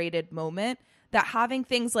accelerated moment that having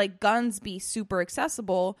things like guns be super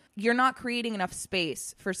accessible, you're not creating enough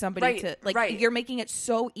space for somebody to, like, you're making it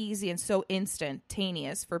so easy and so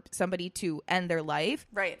instantaneous for somebody to end their life.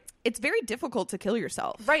 Right. It's very difficult to kill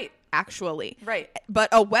yourself. Right. Actually. Right. But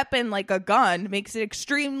a weapon like a gun makes it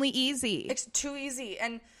extremely easy. It's too easy.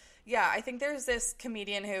 And yeah, I think there's this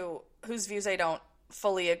comedian whose views I don't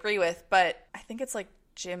fully agree with, but I think it's like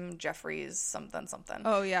Jim Jeffries something.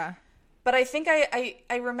 Oh, yeah. But I think I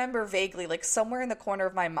remember vaguely, like, somewhere in the corner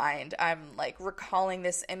of my mind, I'm, like, recalling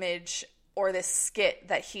this image or this skit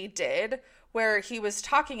that he did where he was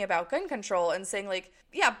talking about gun control and saying, like,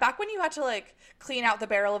 yeah, back when you had to, like, clean out the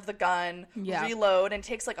barrel of the gun, reload, and it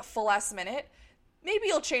takes, like, a full-ass minute, maybe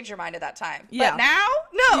you'll change your mind at that time. Yeah. But now?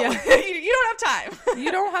 No. Yeah. You don't have time.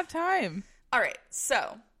 You don't have time. All right,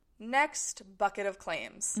 so next bucket of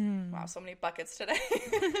claims. Wow, so many buckets today.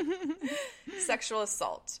 Sexual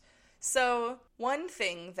assault. So one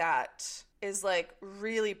thing that is, like,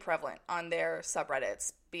 really prevalent on their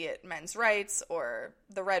subreddits, be it men's rights or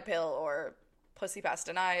the red pill or pussy pass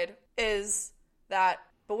denied, is that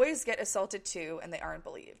boys get assaulted too and they aren't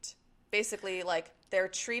believed. Basically, like, they're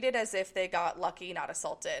treated as if they got lucky, not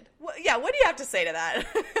assaulted. What do you have to say to that?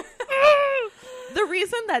 The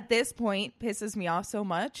reason that this point pisses me off so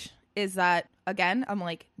much is that, again, I'm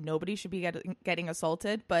like, nobody should be getting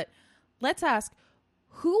assaulted, but let's ask,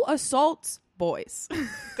 who assaults boys?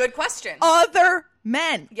 Good question. Other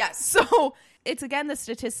men. Yes. So it's, again, the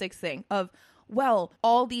statistics thing of, well,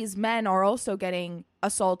 all these men are also getting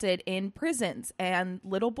assaulted in prisons and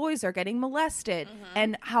little boys are getting molested,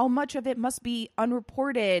 and how much of it must be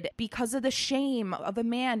unreported because of the shame of a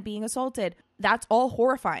man being assaulted. That's all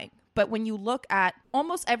horrifying. But when you look at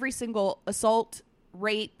almost every single assault,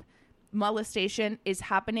 rape, molestation is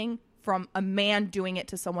happening from a man doing it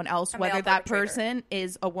to someone else, whether that person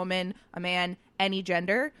is a woman, a man, any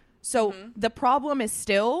gender. So the problem is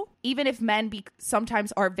still, even if men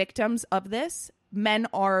sometimes are victims of this, men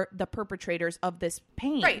are the perpetrators of this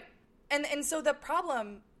pain. Right. And so the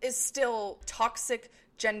problem is still toxic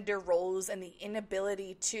gender roles and the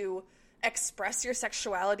inability to express your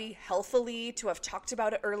sexuality healthily, to have talked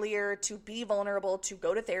about it earlier, to be vulnerable, to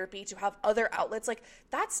go to therapy, to have other outlets. Like,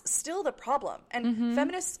 that's still the problem. And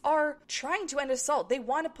feminists are trying to end assault. They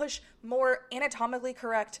want to push more anatomically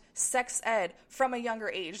correct sex ed from a younger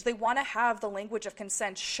age. They want to have the language of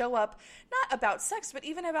consent show up, not about sex, but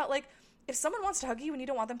even about, like, if someone wants to hug you and you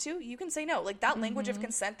don't want them to, you can say no. Like, that language of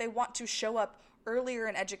consent, they want to show up earlier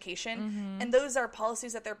in education. And those are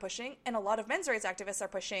policies that they're pushing. And a lot of men's rights activists are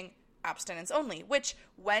pushing abstinence only, which,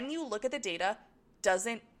 when you look at the data,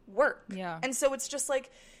 doesn't work. Yeah. And so it's just like,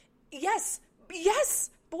 yes,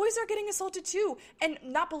 boys are getting assaulted too, and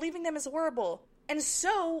not believing them is horrible. And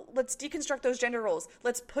so let's deconstruct those gender roles.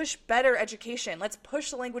 Let's push better education. Let's push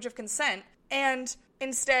the language of consent. And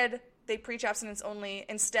instead, they preach abstinence only.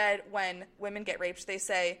 Instead, when women get raped, they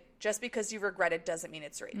say, just because you regret it doesn't mean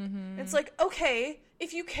it's rape. It's like, okay,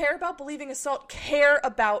 if you care about believing assault, care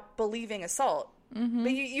about believing assault.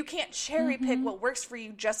 But you can't cherry pick what works for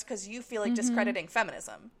you just because you feel like discrediting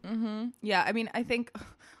feminism. Yeah, I mean, I think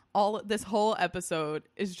this whole episode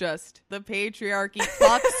is just the patriarchy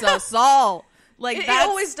fucks us all. Like, it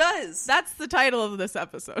always does. That's the title of this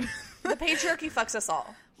episode. The patriarchy fucks us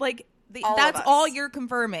all. Like, that's all you're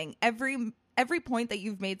confirming. Every point that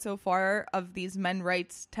you've made so far of these men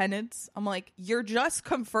rights tenets, I'm like, you're just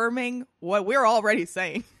confirming what we're already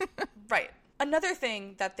saying. Right. Another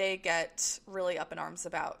thing that they get really up in arms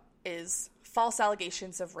about is false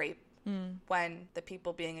allegations of rape when the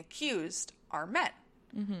people being accused are men.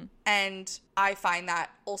 And I find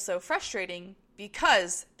that also frustrating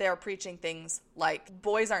because they're preaching things like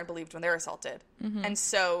boys aren't believed when they're assaulted. And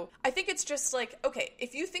so I think it's just like, okay,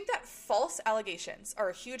 if you think that false allegations are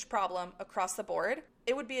a huge problem across the board,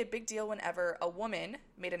 it would be a big deal whenever a woman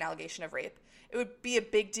made an allegation of rape. It would be a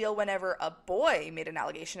big deal whenever a boy made an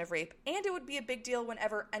allegation of rape. And it would be a big deal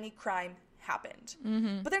whenever any crime happened.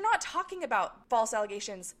 But they're not talking about false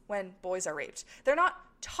allegations when boys are raped. They're not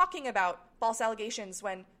talking about false allegations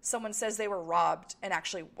when someone says they were robbed and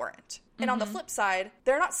actually weren't. And on the flip side,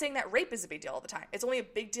 they're not saying that rape is a big deal all the time. It's only a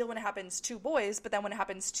big deal when it happens to boys, but then when it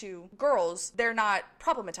happens to girls, they're not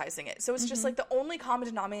problematizing it. So it's just like the only common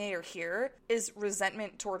denominator here is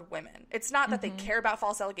resentment toward women. It's not that they care about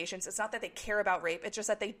false allegations. It's not that they care about rape. It's just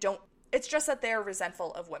that they don't. It's just that they're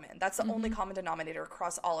resentful of women. That's the only common denominator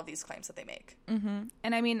across all of these claims that they make. And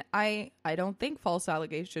I mean, I don't think false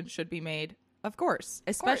allegations should be made. Of course,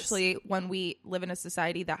 especially when we live in a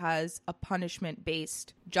society that has a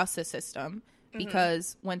punishment-based justice system.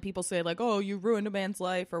 Because when people say, like, oh, you ruined a man's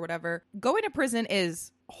life or whatever, going to prison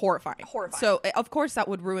is horrifying. So, of course, that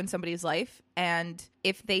would ruin somebody's life. And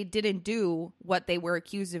if they didn't do what they were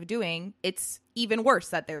accused of doing, it's even worse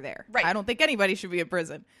that they're there. Right. I don't think anybody should be in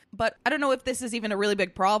prison. But I don't know if this is even a really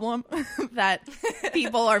big problem that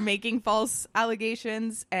people are making false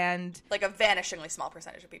allegations and... like a vanishingly small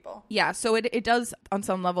percentage of people. Yeah, so it does on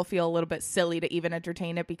some level feel a little bit silly to even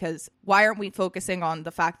entertain it, because why aren't we focusing on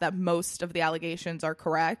the fact that most of the allegations are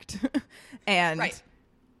correct and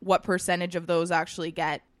what percentage of those actually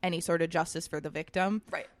get any sort of justice for the victim?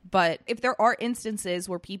 Right. But if there are instances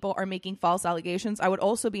where people are making false allegations, I would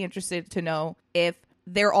also be interested to know if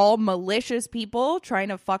they're all malicious people trying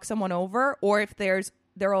to fuck someone over, or if there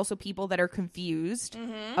are also people that are confused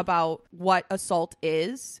about what assault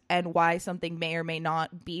is and why something may or may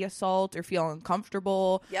not be assault, or feel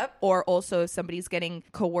uncomfortable. Yep. Or also if somebody's getting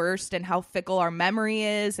coerced, and how fickle our memory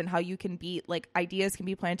is, and how you can be, like, ideas can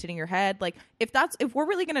be planted in your head. Like, if we're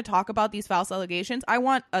really going to talk about these false allegations, I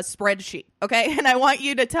want a spreadsheet, okay? And I want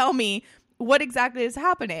you to tell me what exactly is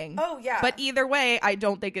happening. Oh, yeah. But either way, I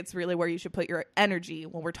don't think it's really where you should put your energy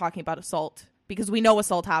when we're talking about assault. Because we know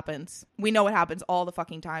assault happens. We know it happens all the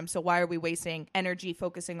fucking time. So why are we wasting energy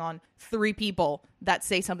focusing on 3 people that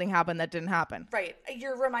say something happened that didn't happen? Right.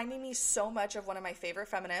 You're reminding me so much of one of my favorite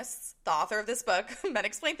feminists, the author of this book, Men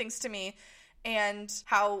Explain Things to Me, and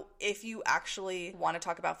how if you actually want to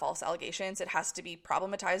talk about false allegations, it has to be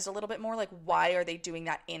problematized a little bit more. Like, why are they doing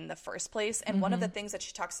that in the first place? And one of the things that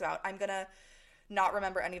she talks about, I'm going to not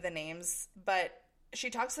remember any of the names, but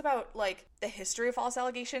she talks about, like, the history of false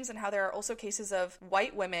allegations and how there are also cases of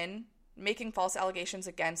white women making false allegations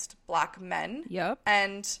against black men. Yep.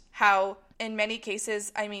 And how in many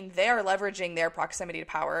cases, I mean, they are leveraging their proximity to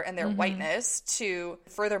power and their whiteness to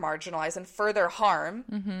further marginalize and further harm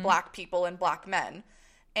black people and black men.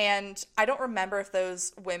 And I don't remember if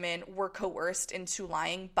those women were coerced into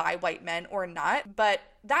lying by white men or not, but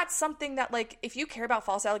that's something that, like, if you care about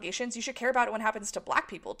false allegations, you should care about it when it happens to Black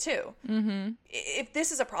people too. Mm-hmm. If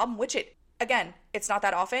this is a problem, which it's not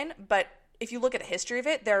that often, but if you look at the history of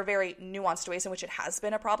it, there are very nuanced ways in which it has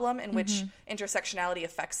been a problem, in which intersectionality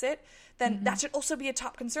affects it, then that should also be a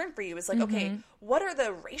top concern for you. Is like, okay, what are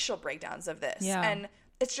the racial breakdowns of this? Yeah. And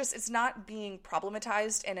it's not being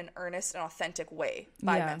problematized in an earnest and authentic way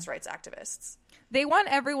by men's rights activists. They want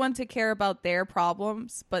everyone to care about their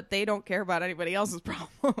problems, but they don't care about anybody else's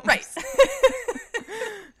problems. Right.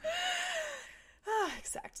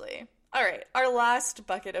 Exactly. All right. Our last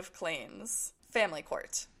bucket of claims, family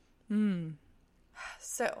court.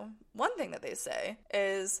 So, one thing that they say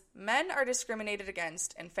is men are discriminated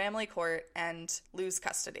against in family court and lose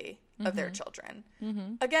custody of their children.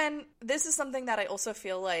 Again, this is something that I also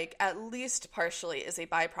feel like at least partially is a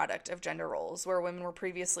byproduct of gender roles, where women were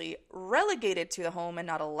previously relegated to the home and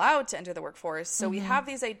not allowed to enter the workforce. So we have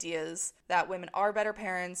these ideas that women are better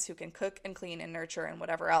parents who can cook and clean and nurture and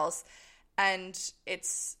whatever else. And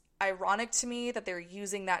it's ironic to me that they're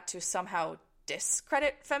using that to somehow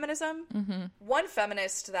discredit feminism. One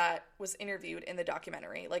feminist that was interviewed in the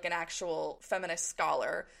documentary, like an actual feminist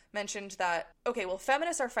scholar, mentioned that, okay, well,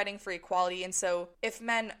 feminists are fighting for equality, and so if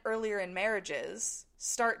men earlier in marriages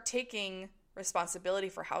start taking responsibility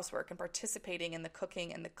for housework and participating in the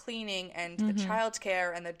cooking and the cleaning and the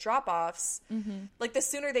childcare and the drop-offs, like the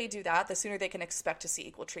sooner they do that, the sooner they can expect to see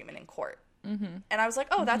equal treatment in court. And I was like,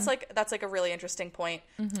 oh, that's like a really interesting point.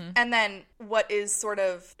 And then what is sort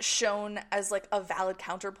of shown as like a valid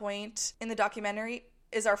counterpoint in the documentary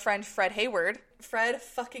is our friend Fred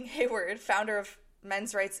fucking Hayward, founder of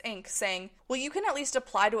Men's Rights Inc., saying, well, you can at least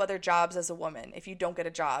apply to other jobs as a woman if you don't get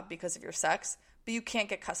a job because of your sex, but you can't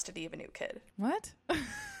get custody of a new kid. What?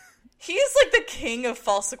 He is like the king of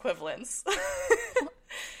false equivalence.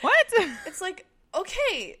 What? It's like,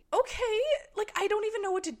 okay, like I don't even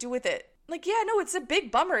know what to do with it. Like, yeah, no, it's a big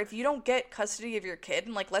bummer if you don't get custody of your kid,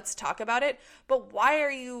 and like, let's talk about it. But why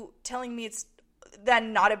are you telling me it's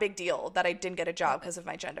then not a big deal that I didn't get a job because of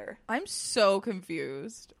my gender? I'm so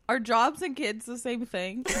confused. Are jobs and kids the same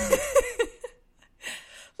thing?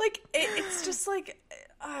 Like, it's just like,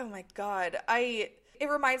 oh my God. It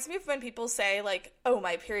reminds me of when people say, like, oh,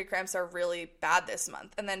 my period cramps are really bad this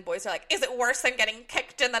month. And then boys are like, is it worse than getting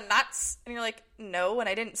kicked in the nuts? And you're like, no, and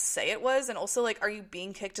I didn't say it was. And also, like, are you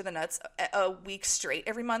being kicked in the nuts a week straight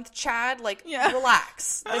every month, Chad? Like,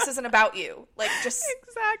 relax. This isn't about you. Like, just...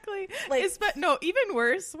 Exactly. Like, no, even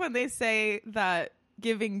worse when they say that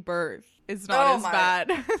giving birth is not as bad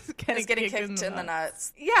as getting kicked in the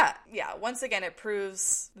nuts. Yeah. Once again, it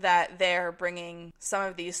proves that they're bringing some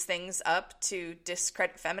of these things up to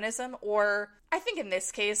discredit feminism. Or I think in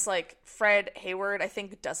this case, like Fred Hayward, I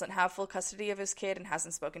think doesn't have full custody of his kid and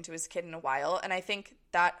hasn't spoken to his kid in a while. And I think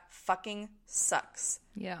that fucking sucks.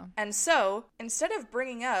 Yeah. And so instead of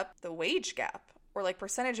bringing up the wage gap, or like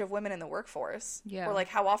percentage of women in the workforce, or like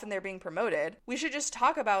how often they're being promoted, we should just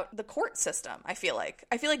talk about the court system. I feel like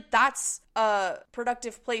that's a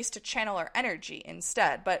productive place to channel our energy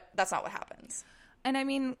instead, but that's not what happens. And I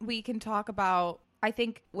mean, we can talk about, I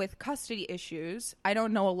think with custody issues, I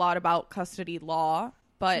don't know a lot about custody law,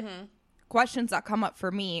 but questions that come up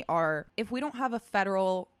for me are, if we don't have a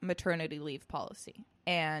federal maternity leave policy,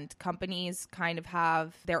 and companies kind of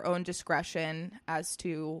have their own discretion as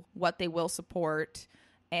to what they will support,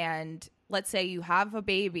 and let's say you have a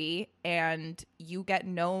baby and you get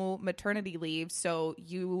no maternity leave, so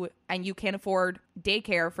you can't afford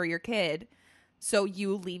daycare for your kid, so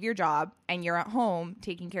you leave your job and you're at home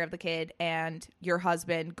taking care of the kid, and your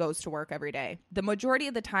husband goes to work every day. The majority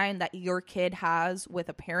of the time that your kid has with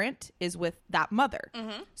a parent is with that mother.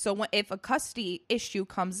 So if a custody issue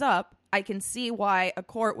comes up, I can see why a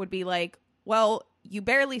court would be like, well, you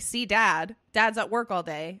barely see dad. Dad's at work all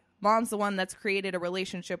day. Mom's the one that's created a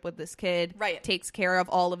relationship with this kid, takes care of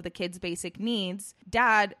all of the kid's basic needs.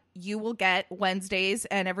 Dad, you will get Wednesdays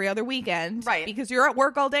and every other weekend, because you're at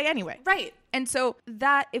work all day anyway. Right. And so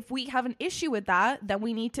that, if we have an issue with that, then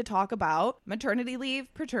we need to talk about maternity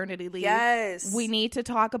leave, paternity leave. Yes. We need to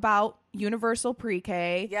talk about universal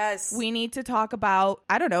pre-K. Yes. We need to talk about,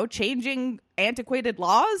 I don't know, changing antiquated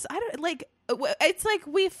laws. It's like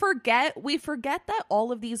we forget that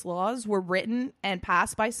all of these laws were written and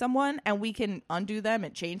passed by someone, and we can undo them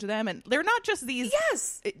and change them, and they're not just these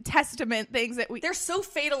testament things that they're so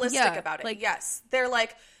fatalistic about it. Like, yes, they're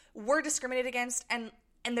like, we're discriminated against, and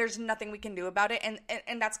and there's nothing we can do about it.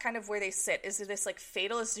 And that's kind of where they sit, is this like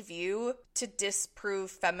fatalist view to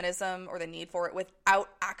disprove feminism or the need for it without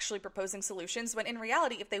actually proposing solutions, when in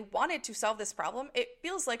reality, if they wanted to solve this problem, it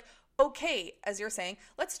feels like, okay, as you're saying,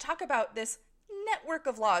 let's talk about this network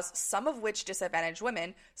of laws, some of which disadvantage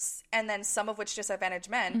women and then some of which disadvantage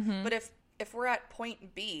men. But if we're at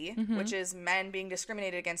point B, which is men being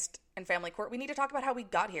discriminated against in family court, we need to talk about how we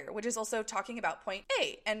got here, which is also talking about point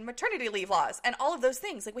A and maternity leave laws and all of those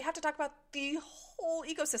things. Like, we have to talk about the whole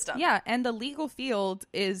ecosystem. Yeah, and the legal field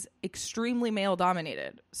is extremely male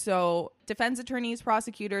dominated. So defense attorneys,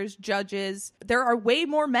 prosecutors, judges, there are way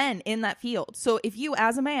more men in that field. So if you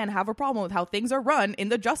as a man have a problem with how things are run in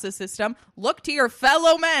the justice system, look to your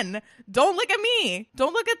fellow men. Don't look at me.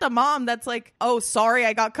 Don't look at the mom that's like, oh, sorry,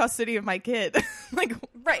 I got custody of my kid. Like,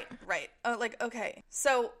 right. Like, okay.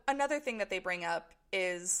 So another thing that they bring up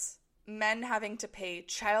is men having to pay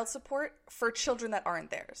child support for children that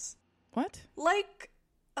aren't theirs. what? Like,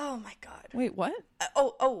 oh my God. Wait, what?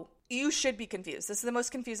 You should be confused. This is the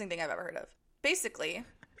most confusing thing I've ever heard of. Basically,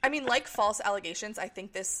 I mean, like false allegations, I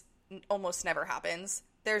think this almost never happens.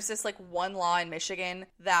 There's this like one law in Michigan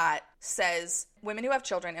that says women who have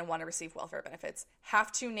children and want to receive welfare benefits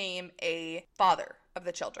have to name a father of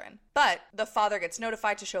the children. But the father gets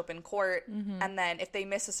notified to show up in court, and then if they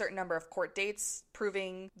miss a certain number of court dates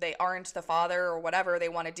proving they aren't the father or whatever they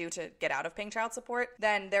want to do to get out of paying child support,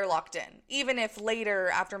 then they're locked in. Even if later,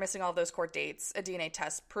 after missing all those court dates, a DNA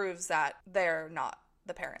test proves that they're not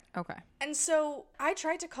the parent. Okay. And so I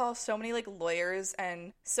tried to call so many like lawyers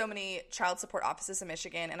and so many child support offices in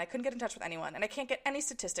Michigan, and I couldn't get in touch with anyone, and I can't get any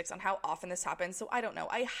statistics on how often this happens, so I don't know.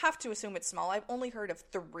 I have to assume it's small. I've only heard of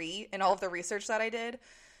 3 in all of the research that I did.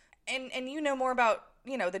 And you know more about,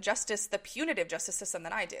 you know, the punitive justice system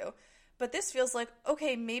than I do. But this feels like,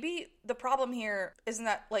 okay, maybe the problem here isn't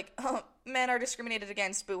that like, men are discriminated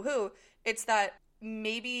against, boo-hoo. It's that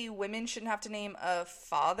maybe women shouldn't have to name a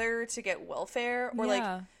father to get welfare, or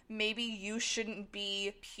like maybe you shouldn't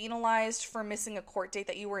be penalized for missing a court date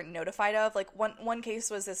that you weren't notified of. Like one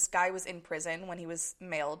case was this guy was in prison when he was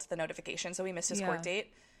mailed the notification, so he missed his court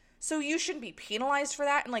date. So you shouldn't be penalized for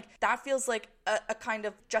that. And like that feels like a kind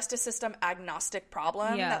of justice system agnostic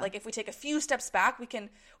problem that like if we take a few steps back, we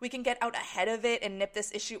can get out ahead of it and nip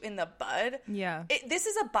this issue in the bud. Yeah. This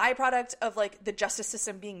is a byproduct of like the justice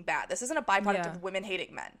system being bad. This isn't a byproduct of women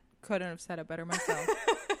hating men. Couldn't have said it better myself.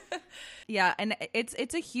 Yeah, and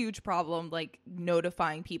it's a huge problem, like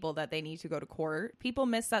notifying people that they need to go to court. People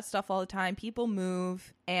miss that stuff all the time. People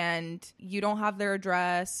move and you don't have their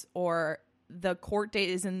address, or the court date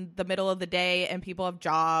is in the middle of the day and people have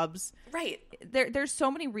jobs. Right. There's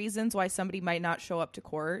so many reasons why somebody might not show up to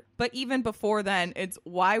court. But even before then, it's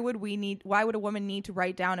why would a woman need to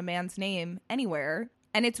write down a man's name anywhere?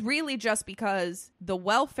 And it's really just because the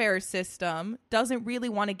welfare system doesn't really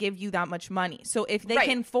want to give you that much money. So if they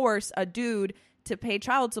can force a dude to pay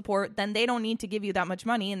child support, then they don't need to give you that much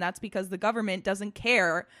money. And that's because the government doesn't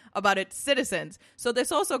care about its citizens. So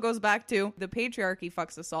this also goes back to the patriarchy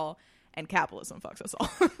fucks us all. And capitalism fucks us all.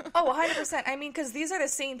 Oh, 100%. I mean, because these are the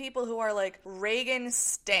same people who are like Reagan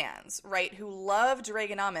stans, right? Who loved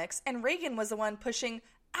Reaganomics. And Reagan was the one pushing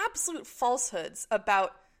absolute falsehoods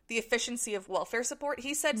about the efficiency of welfare support.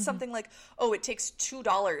 He said something like, oh, it takes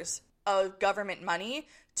 $2 of government money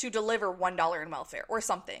to deliver $1 in welfare or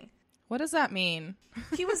something. What does that mean?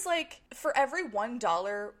 He was like, for every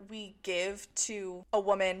 $1 we give to a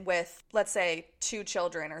woman with, let's say, 2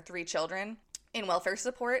 children or 3 children in welfare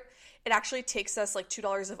support, it actually takes us like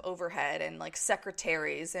 $2 of overhead and like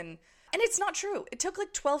secretaries, and it's not true. It took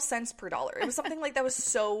like 12 cents per dollar. It was something like that was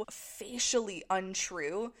so facially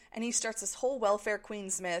untrue. And he starts this whole welfare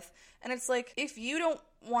queen's myth. And it's like, if you don't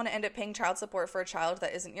want to end up paying child support for a child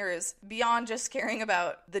that isn't yours, beyond just caring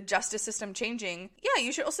about the justice system changing, yeah,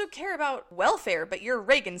 you should also care about welfare, but you're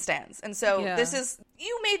Reagan stans. And so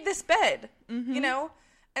you made this bed, you know?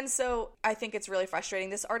 And so I think it's really frustrating.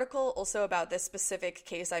 This article also about this specific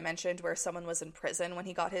case I mentioned where someone was in prison when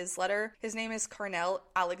he got his letter. His name is Carnell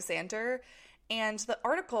Alexander. And the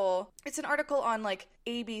article, it's an article on like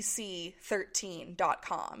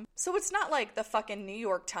ABC13.com. So it's not like the fucking New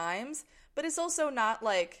York Times, but it's also not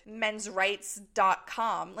like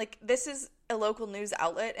mensrights.com. Like this is a local news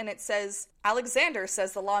outlet, and it says, Alexander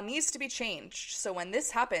says the law needs to be changed. So when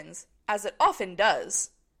this happens, as it often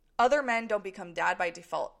does, other men don't become dad by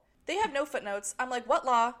default. They have no footnotes. I'm like, what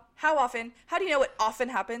law? How often? How do you know it often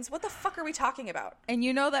happens? What the fuck are we talking about? And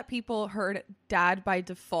you know that people heard dad by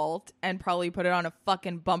default and probably put it on a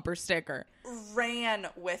fucking bumper sticker. Ran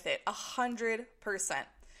with it 100%.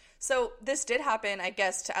 So this did happen, I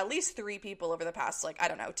guess, to at least 3 people over the past,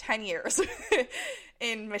 10 years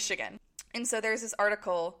in Michigan. And so there's this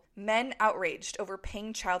article, Men Outraged Over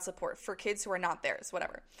Paying Child Support for Kids Who Are Not Theirs,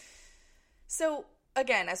 whatever. So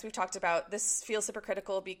again, as we've talked about, this feels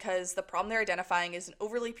hypocritical because the problem they're identifying is an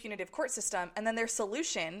overly punitive court system, and then their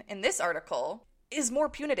solution in this article is more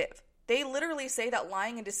punitive. They literally say that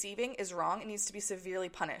lying and deceiving is wrong and needs to be severely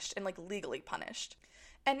punished and legally punished.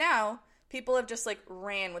 And now people have just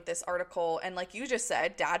ran with this article and, like you just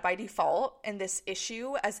said, dad by default, and this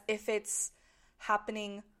issue as if it's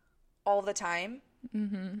happening all the time.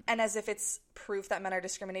 Mm-hmm. And as if it's proof that men are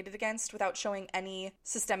discriminated against without showing any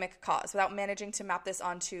systemic cause, without managing to map this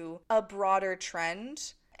onto a broader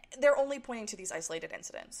trend. They're only pointing to these isolated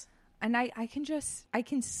incidents. And I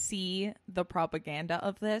can see the propaganda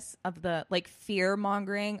of this, of the fear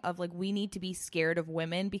mongering of we need to be scared of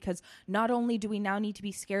women, because not only do we now need to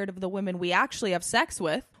be scared of the women we actually have sex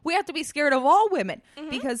with, we have to be scared of all women,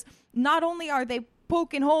 because not only are they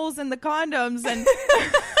poking holes in the condoms and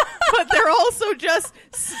but they're also just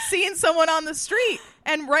seeing someone on the street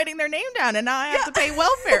and writing their name down, and now I have to pay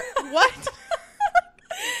welfare. What?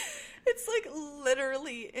 It's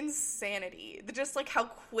literally insanity. Just how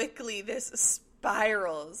quickly this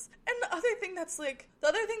spirals. And the other thing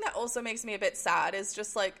that also makes me a bit sad is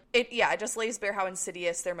just it just lays bare how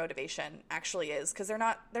insidious their motivation actually is, because they're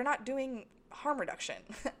not doing harm reduction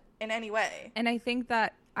in any way. And I think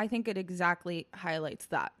it exactly highlights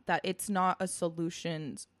that it's not a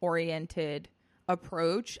solutions oriented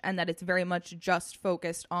approach, and that it's very much just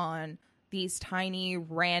focused on these tiny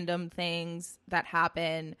random things that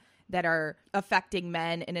happen that are affecting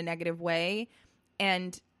men in a negative way.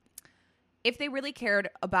 And if they really cared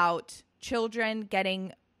about children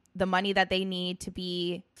getting the money that they need to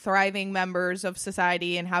be thriving members of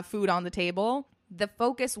society and have food on the table, the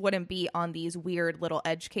focus wouldn't be on these weird little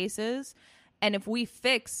edge cases. And if we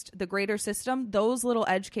fixed the greater system, those little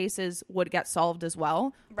edge cases would get solved as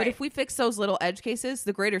well. Right. But if we fix those little edge cases,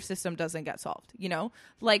 the greater system doesn't get solved,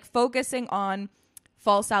 focusing on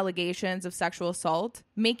false allegations of sexual assault,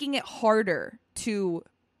 making it harder to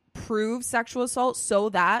prove sexual assault so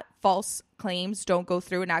that false claims don't go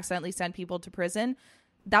through and accidentally send people to prison.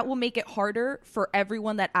 That will make it harder for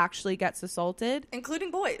everyone that actually gets assaulted, including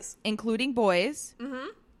boys,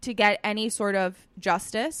 to get any sort of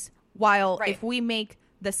justice. While if we make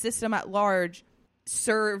the system at large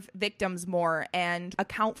serve victims more and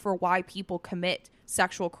account for why people commit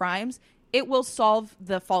sexual crimes, it will solve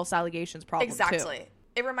the false allegations problem exactly. too.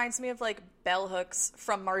 It reminds me of bell hooks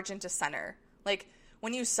from margin to center.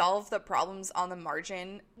 When you solve the problems on the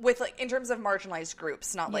margin with in terms of marginalized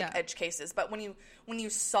groups, not edge cases, but when you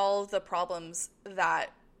solve the problems that,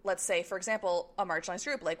 let's say, for example, a marginalized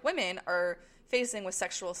group like women are facing with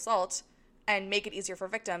sexual assault, and make it easier for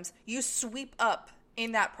victims, you sweep up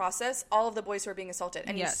in that process all of the boys who are being assaulted,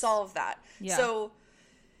 and you solve that. Yeah. So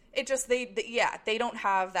it just they don't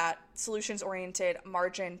have that solutions oriented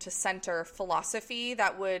margin to center philosophy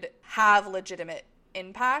that would have legitimate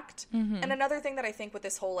impact. Mm-hmm. And another thing that I think with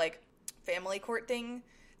this whole family court thing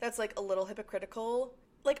that's a little hypocritical,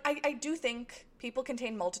 I do think people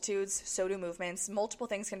contain multitudes, so do movements, multiple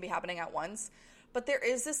things can be happening at once, but there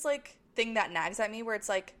is this thing that nags at me where it's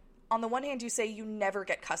on the one hand, you say you never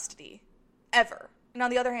get custody, ever. And on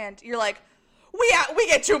the other hand, you're we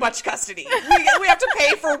get too much custody. We have to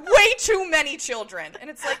pay for way too many children. And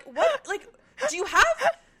it's what? Do you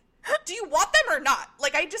want them or not?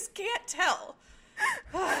 I just can't tell.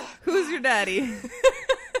 Who's your daddy?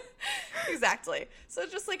 Exactly. So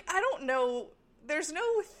it's just I don't know. There's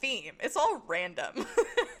no theme. It's all random.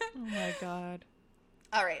 Oh my God.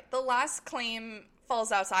 All right. The last claim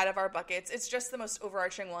falls outside of our buckets. It's just the most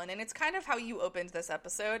overarching one, and it's kind of how you opened this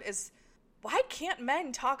episode, is why can't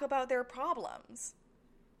men talk about their problems?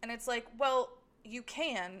 And it's well, you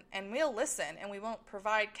can, and we'll listen, and we won't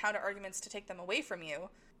provide counter arguments to take them away from you,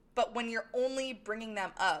 but when you're only bringing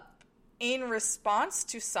them up in response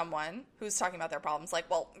to someone who's talking about their problems, it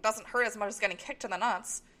doesn't hurt as much as getting kicked in the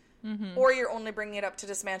nuts, or you're only bringing it up to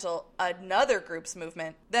dismantle another group's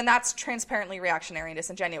movement, then that's transparently reactionary and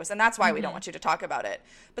disingenuous, and that's why we don't want you to talk about it.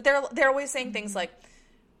 But they're always saying things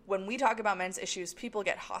when we talk about men's issues, people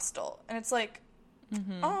get hostile, and it's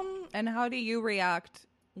and how do you react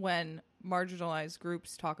when marginalized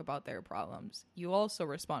groups talk about their problems? You also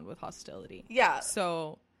respond with hostility. Yeah.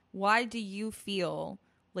 So why do you feel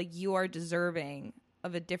you are deserving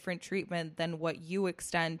of a different treatment than what you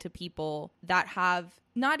extend to people that have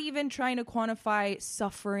not even trying to quantify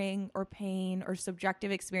suffering or pain or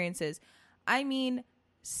subjective experiences? I mean,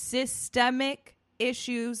 systemic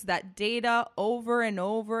issues that data over and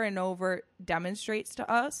over and over demonstrates to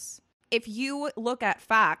us. If you look at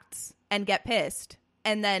facts and get pissed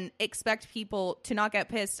and then expect people to not get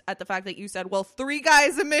pissed at the fact that you said, well, 3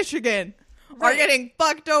 guys in Michigan are getting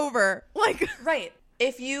fucked over. Like, right.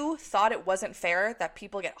 If you thought it wasn't fair that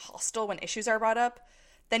people get hostile when issues are brought up,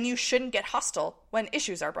 then you shouldn't get hostile when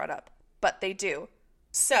issues are brought up. But they do.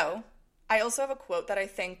 So, I also have a quote that I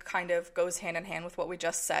think kind of goes hand in hand with what we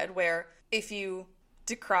just said, where if you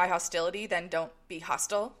decry hostility, then don't be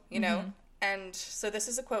hostile, you know? And so this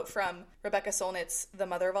is a quote from Rebecca Solnit's The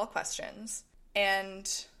Mother of All Questions. And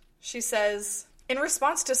she says, in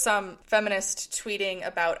response to some feminist tweeting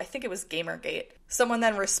about, I think it was Gamergate, someone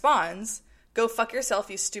then responds, "Go fuck yourself,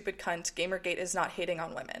 you stupid cunt. Gamergate is not hating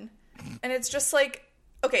on women." And it's just like,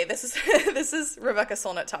 okay, this is Rebecca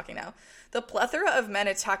Solnit talking now. The plethora of men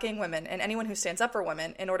attacking women and anyone who stands up for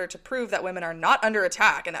women in order to prove that women are not under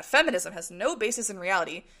attack and that feminism has no basis in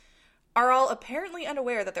reality are all apparently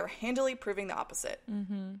unaware that they're handily proving the opposite.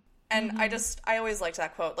 And I always liked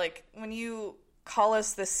that quote. Like, when you call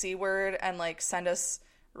us the C word and, like, send us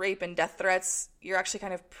rape and death threats, you're actually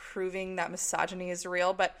kind of proving that misogyny is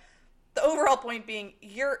real. But the overall point being,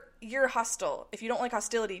 you're hostile. If you don't like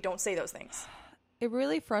hostility, don't say those things. It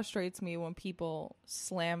really frustrates me when people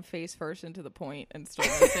slam face first into the point and still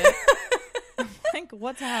miss it. I'm like,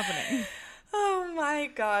 what's happening? Oh my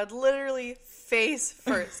God. Literally face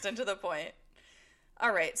first into the point.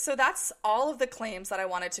 All right. So that's all of the claims that I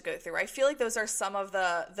wanted to go through. I feel like those are some of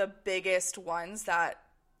the biggest ones that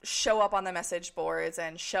show up on the message boards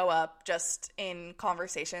and show up just in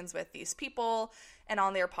conversations with these people and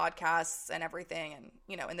on their podcasts and everything, and,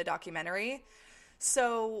 you know, in the documentary.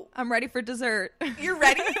 So I'm ready for dessert. You're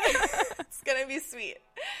ready? It's going to be sweet.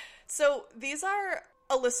 So these are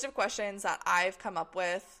a list of questions that I've come up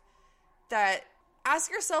with that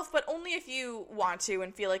ask yourself, but only if you want to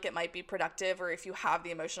and feel like it might be productive, or if you have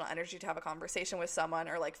the emotional energy to have a conversation with someone,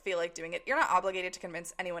 or like feel like doing it. You're not obligated to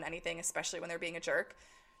convince anyone anything, especially when they're being a jerk.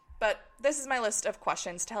 But this is my list of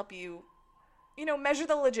questions to help you, you know, measure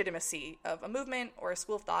the legitimacy of a movement or a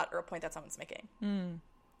school of thought or a point that someone's making.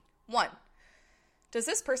 1, does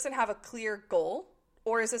this person have a clear goal,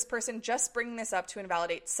 or is this person just bringing this up to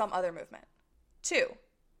invalidate some other movement? 2,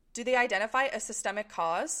 do they identify a systemic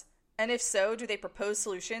cause? And if so, do they propose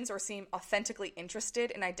solutions or seem authentically interested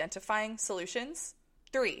in identifying solutions?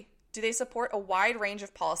 3, do they support a wide range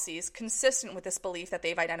of policies consistent with this belief that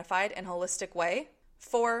they've identified in a holistic way?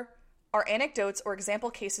 4, are anecdotes or example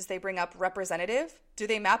cases they bring up representative? Do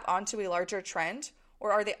they map onto a larger trend,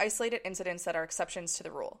 or are they isolated incidents that are exceptions to the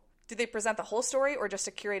rule? Do they present the whole story or just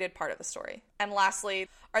a curated part of the story? And lastly,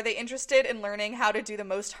 are they interested in learning how to do the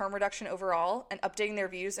most harm reduction overall and updating their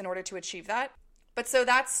views in order to achieve that? But so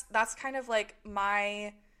that's kind of like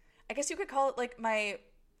my, I guess you could call it like my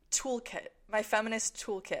toolkit, my feminist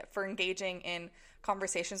toolkit for engaging in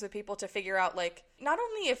conversations with people to figure out, like, not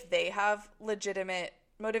only if they have legitimate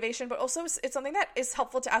motivation, but also it's something that is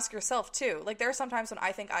helpful to ask yourself too. Like, there are some times when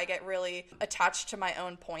I think I get really attached to my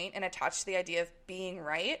own point and attached to the idea of being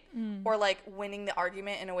right or like winning the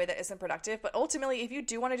argument in a way that isn't productive. But ultimately, if you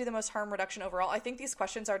do want to do the most harm reduction overall, I think these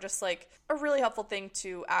questions are just like a really helpful thing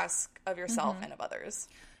to ask of yourself and of others.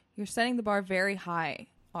 You're setting the bar very high,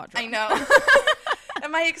 Audra. I know.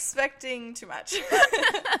 Am I expecting too much?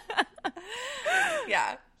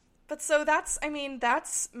 Yeah. But so that's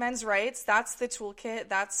men's rights. That's the toolkit.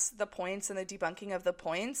 That's the points and the debunking of the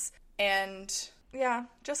points. And yeah,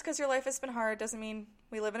 just because your life has been hard doesn't mean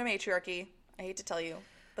we live in a matriarchy. I hate to tell you,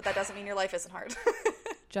 but that doesn't mean your life isn't hard.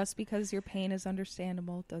 Just because your pain is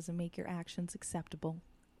understandable doesn't make your actions acceptable.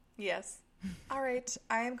 Yes. All right.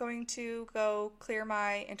 I am going to go clear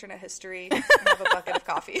my internet history and have a bucket of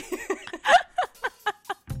coffee.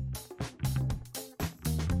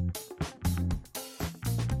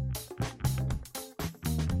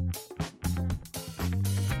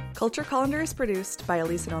 Culture Colander is produced by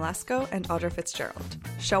Elisa Nolasco and Audra Fitzgerald.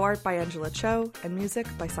 Show art by Angela Cho and music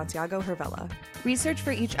by Santiago Hervella. Research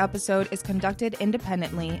for each episode is conducted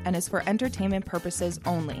independently and is for entertainment purposes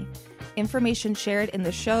only. Information shared in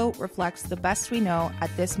the show reflects the best we know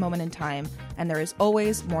at this moment in time, and there is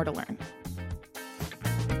always more to learn.